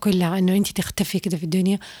الأشياء كلها، إنه أنت تختفي كده في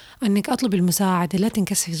الدنيا، إنك أطلب المساعدة. لا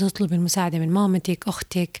تنكسفي تطلب المساعدة من مامتك،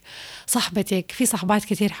 أختك، صاحبتك. في صحبات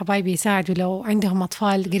كتير حبايبي يساعدوا لو عندهم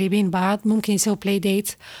أطفال قريبين بعض، ممكن يسووا بلاي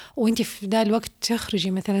ديت وأنت في ذا الوقت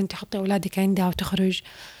تخرجي مثلا، تحطي أولادك عندها وتخرج.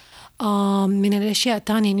 من الأشياء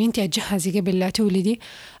الثانية إن أنت تجهزي قبل لا تولدي،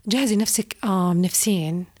 جهزي نفسك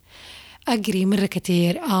نفسيا. أقري مرة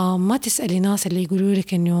كتير، ما تسألي ناس اللي يقولوا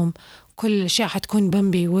لك إنه كل الأشياء حتكون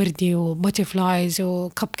بامبي وردي وبوترفلايز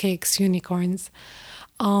وكب كيكس يونيكورنز.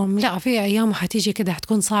 لا، في أيام حتيجي كده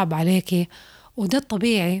حتكون صعبة عليكي، وده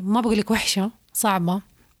الطبيعي. ما بقولك وحشة، صعبة.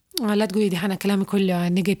 لا تقولي دي أنا كلامي كله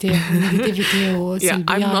نيجاتيفيتي وسلبيات.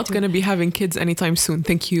 I'm not gonna be having kids anytime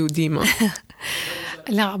soon. Thank you ديما.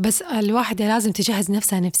 لا، بس الواحدة لازم تجهز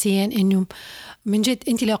نفسها نفسيا، إنه من جد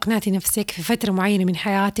أنت لو أقنعتي نفسك في فترة معينة من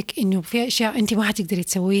حياتك إنه في أشياء أنت ما حتقدري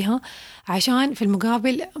تسويها، عشان في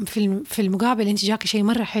المقابل أنت جاك شيء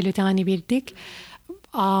مرة حلو تاني بيدك،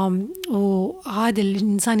 وهذا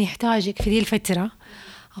الإنسان يحتاجك في دي الفترة،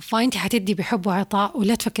 فأنت حتدي بحب وعطاء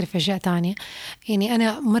ولا تفكر في أشياء تانية. يعني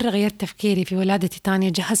أنا مرة غيرت تفكيري في ولادتي تانية،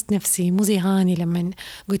 جهزت نفسي، مو زي هاني لما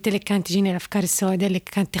قلت لك كانت تجيني الأفكار السوداء اللي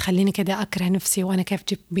كانت تخليني كده أكره نفسي وأنا كيف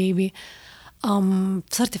جبت بيبي.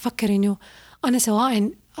 صرت أفكر إنه أنا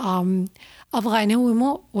سواء أبغى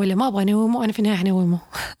أنومه ولا ما أبغى أنومه، أنا في النهاية أنومه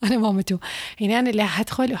أنا مامته، يعني أنا اللي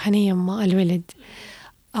هدخل وحنيم الولد.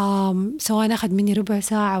 سواء أخذ مني ربع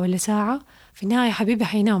ساعة ولا ساعة، في النهاية حبيبي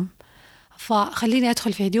حينام. فخليني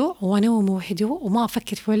أدخل في هدوء وأنوم بهدوء وما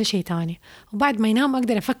أفكر في ولا شيء تاني. وبعد ما ينام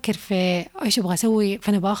أقدر أفكر في إيش أبغى أسوي.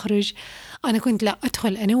 فأنا بأخرج، أنا كنت لا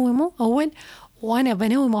أدخل أنومه أول، وأنا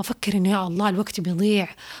بنوم وأفكر إنه يا الله الوقت بيضيع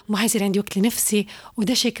وما حيصير عندي وقت لنفسي،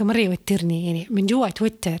 وده شيء مرة يوترني، يعني من جوا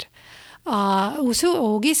أتوتر.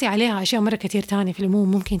 وقيسي عليها أشياء مرة كتير تاني في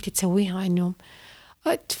العموم ممكن تتسويها، إنه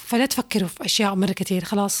فلا تفكروا في أشياء مرة كتير،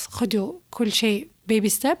 خلاص خدوا كل شيء baby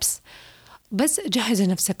steps، بس جهزوا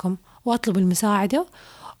نفسكم واطلبوا المساعدة.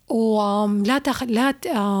 ولا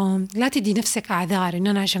لا تدي نفسك أعذار إن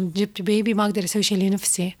أنا عشان جبت بيبي ما أقدر أسوي شيء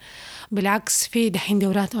لنفسي. بالعكس، في دحين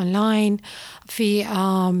دورات أونلاين، في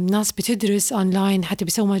ناس بتدرس أونلاين، حتى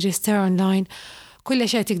بيسووا ماجستير أونلاين، كل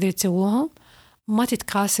أشياء تقدر تسووها. ما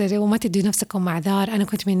تتكاسر وما تدي نفسكم أعذار. أنا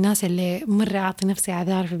كنت من الناس اللي مرة أعطي نفسي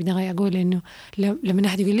أعذار في البداية، أقول إنه لما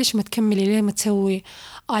أحد يقول ليش ما تكملي، ليه ما تسوي،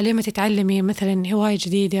 ليه ما تتعلمي مثلا هواية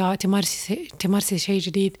جديدة، تمارسي شيء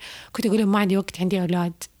جديد، كنت أقول ما عندي وقت، عندي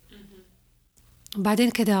أولاد. بعدين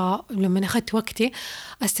كده لما أخذت وقتي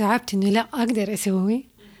استوعبت إنه لا، أقدر أسوي،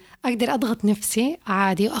 أقدر أضغط نفسي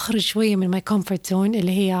عادي وأخرج شوية من my comfort zone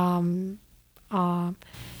اللي هي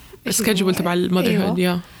السكجول تبع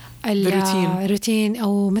المotherhood. الروتين،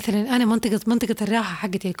 أو مثلا أنا منطقة الراحة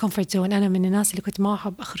حقتي الكومفورت زون، أنا من الناس اللي كنت ما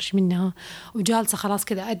أحب أخرج منها وجالسة خلاص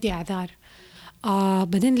كده أدي أعذار.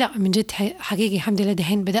 بعدين لا، من جد حقيقي الحمد لله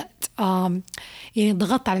دحين بدأت يعني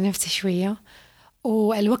ضغطت على نفسي شوية،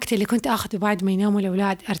 والوقت اللي كنت أخذه بعد ما يناموا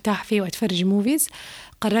الأولاد أرتاح فيه وأتفرج موفيز،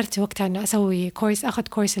 قررت وقتها أنه أسوي كورس، أخذ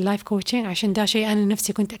كورس اللايف كوتشنج، عشان ده شيء أنا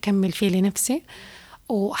نفسي كنت أكمل فيه لنفسي،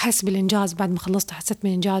 وحس بالإنجاز بعد ما خلصت، حسيت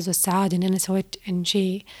بالإنجاز والسعادة إن أنا سويت إن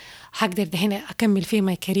شيء حقدر دحين أكمل فيه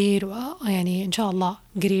ماي كارير، ويعني إن شاء الله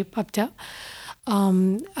قريب أبدأ.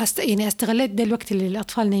 يعني استغلت ده الوقت اللي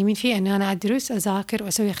الأطفال نايمين فيه إن أنا أدرس، أذاكر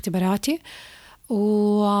وأسوي اختباراتي،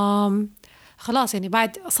 وخلاص يعني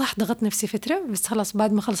بعد صح ضغط نفسي فترة، بس خلاص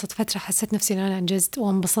بعد ما خلصت فترة حسيت نفسي إن أنا أنجزت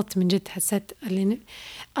وانبسطت من جد، حسيت اللي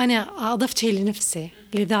أنا أضفت شيء لنفسي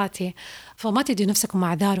لذاتي. فما تدي نفسكم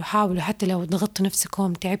أعذار، وحاولوا حتى لو ضغطتوا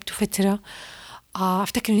نفسكم تعبتوا فترة،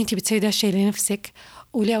 أفتكر إن أنتي بتسوي ده الشيء لنفسك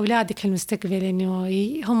ولأولادك في المستقبل، إنه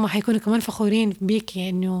هم حيكونوا كمان فخورين بيكي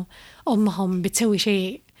إنه أمهم بتسوي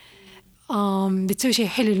شيء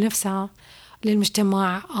حلو لنفسها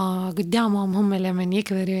للمجتمع قدامهم هم لما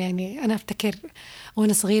يكبروا. يعني أنا أفتكر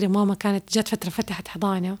وأنا صغيرة ماما كانت جات فترة فتحت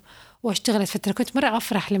حضانة واشتغلت فترة، كنت مرة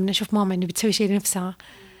أفرح لما أشوف ماما إنه بتسوي شيء لنفسها،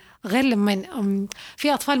 غير لما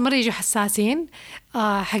في أطفال مرة يجوا حساسين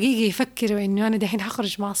حقيقي يفكروا إنه أنا دحين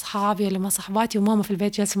حخرج مع أصحابي ولا مع صحباتي وماما في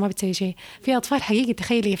البيت جالسة ما بتسوي شيء. في أطفال حقيقي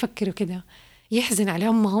تخيلي يفكروا كده، يحزن على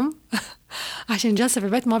أمهم عشان جالسة في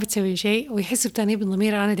البيت ما بتسوي شيء، ويحسوا بتأنيب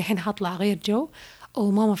الضمير أنا دحين حطلع غير جو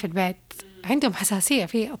وماما في البيت. عندهم حساسية،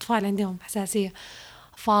 في أطفال عندهم حساسية.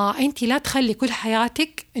 فأنتي لا تخلي كل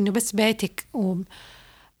حياتك إنه بس بيتك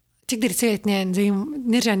تقدر تسوي اثنين، زي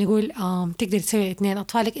نرجع نقول تقدر تسوي اثنين،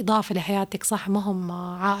 أطفالك إضافة لحياتك صح، ما هم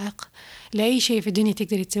عائق لأي شيء في الدنيا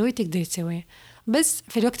تقدر تسويه بس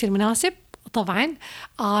في الوقت المناسب طبعا.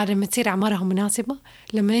 لما تصير أعمارهم مناسبة،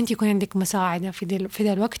 لما أنت يكون عندك مساعدة في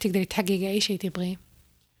ذا الوقت تقدر تحققي أي شيء تبغيه.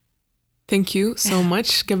 Thank you so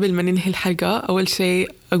much. قبل ما ننهي الحلقة أول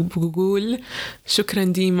شيء أقول شكرا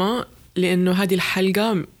ديما، لأنه هذه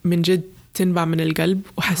الحلقة من جد تنبع من القلب،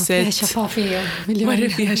 وحسيت مرة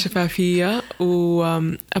فيها شفافية.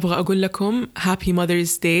 وأبغى أقول لكم Happy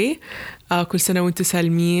Mother's Day. كل سنة وانتم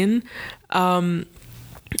سالمين.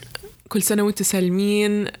 كل سنة وانتم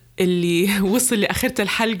سالمين. اللي وصل لآخرة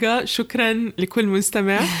الحلقة شكرا لكل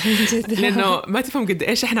مستمع، لأنه ما تفهم قد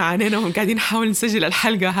إيش إحنا عانينا وهم قاعدين نحاول نسجل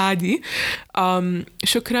الحلقة هذه.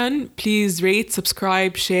 شكرا. please rate,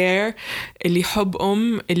 subscribe, share. اللي يحب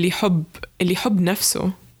اللي يحب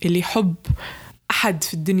نفسه، اللي يحب أحد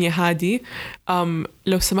في الدنيا هذه،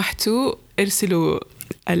 لو سمحتوا ارسلوا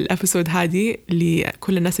الأبيسود هذه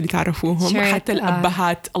لكل الناس اللي تعرفوهم، حتى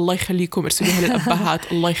الأبهات الله يخليكم ارسلوها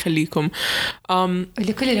للأبهات الله يخليكم.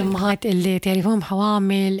 لكل الأمهات اللي تعرفوهم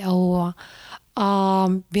حوامل أو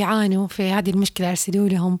بيعانوا في هذه المشكلة ارسلوا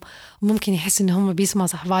لهم، ممكن يحس إنهم بيسمعوا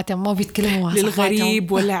صحباتهم ما بيتكلموا مع صحباتهم،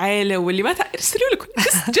 للغريب ولا عائلة واللي ما ارسلوا لكم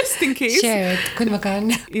just in case. share it كل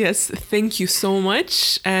مكان. Yes, thank you so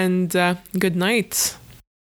much and good night.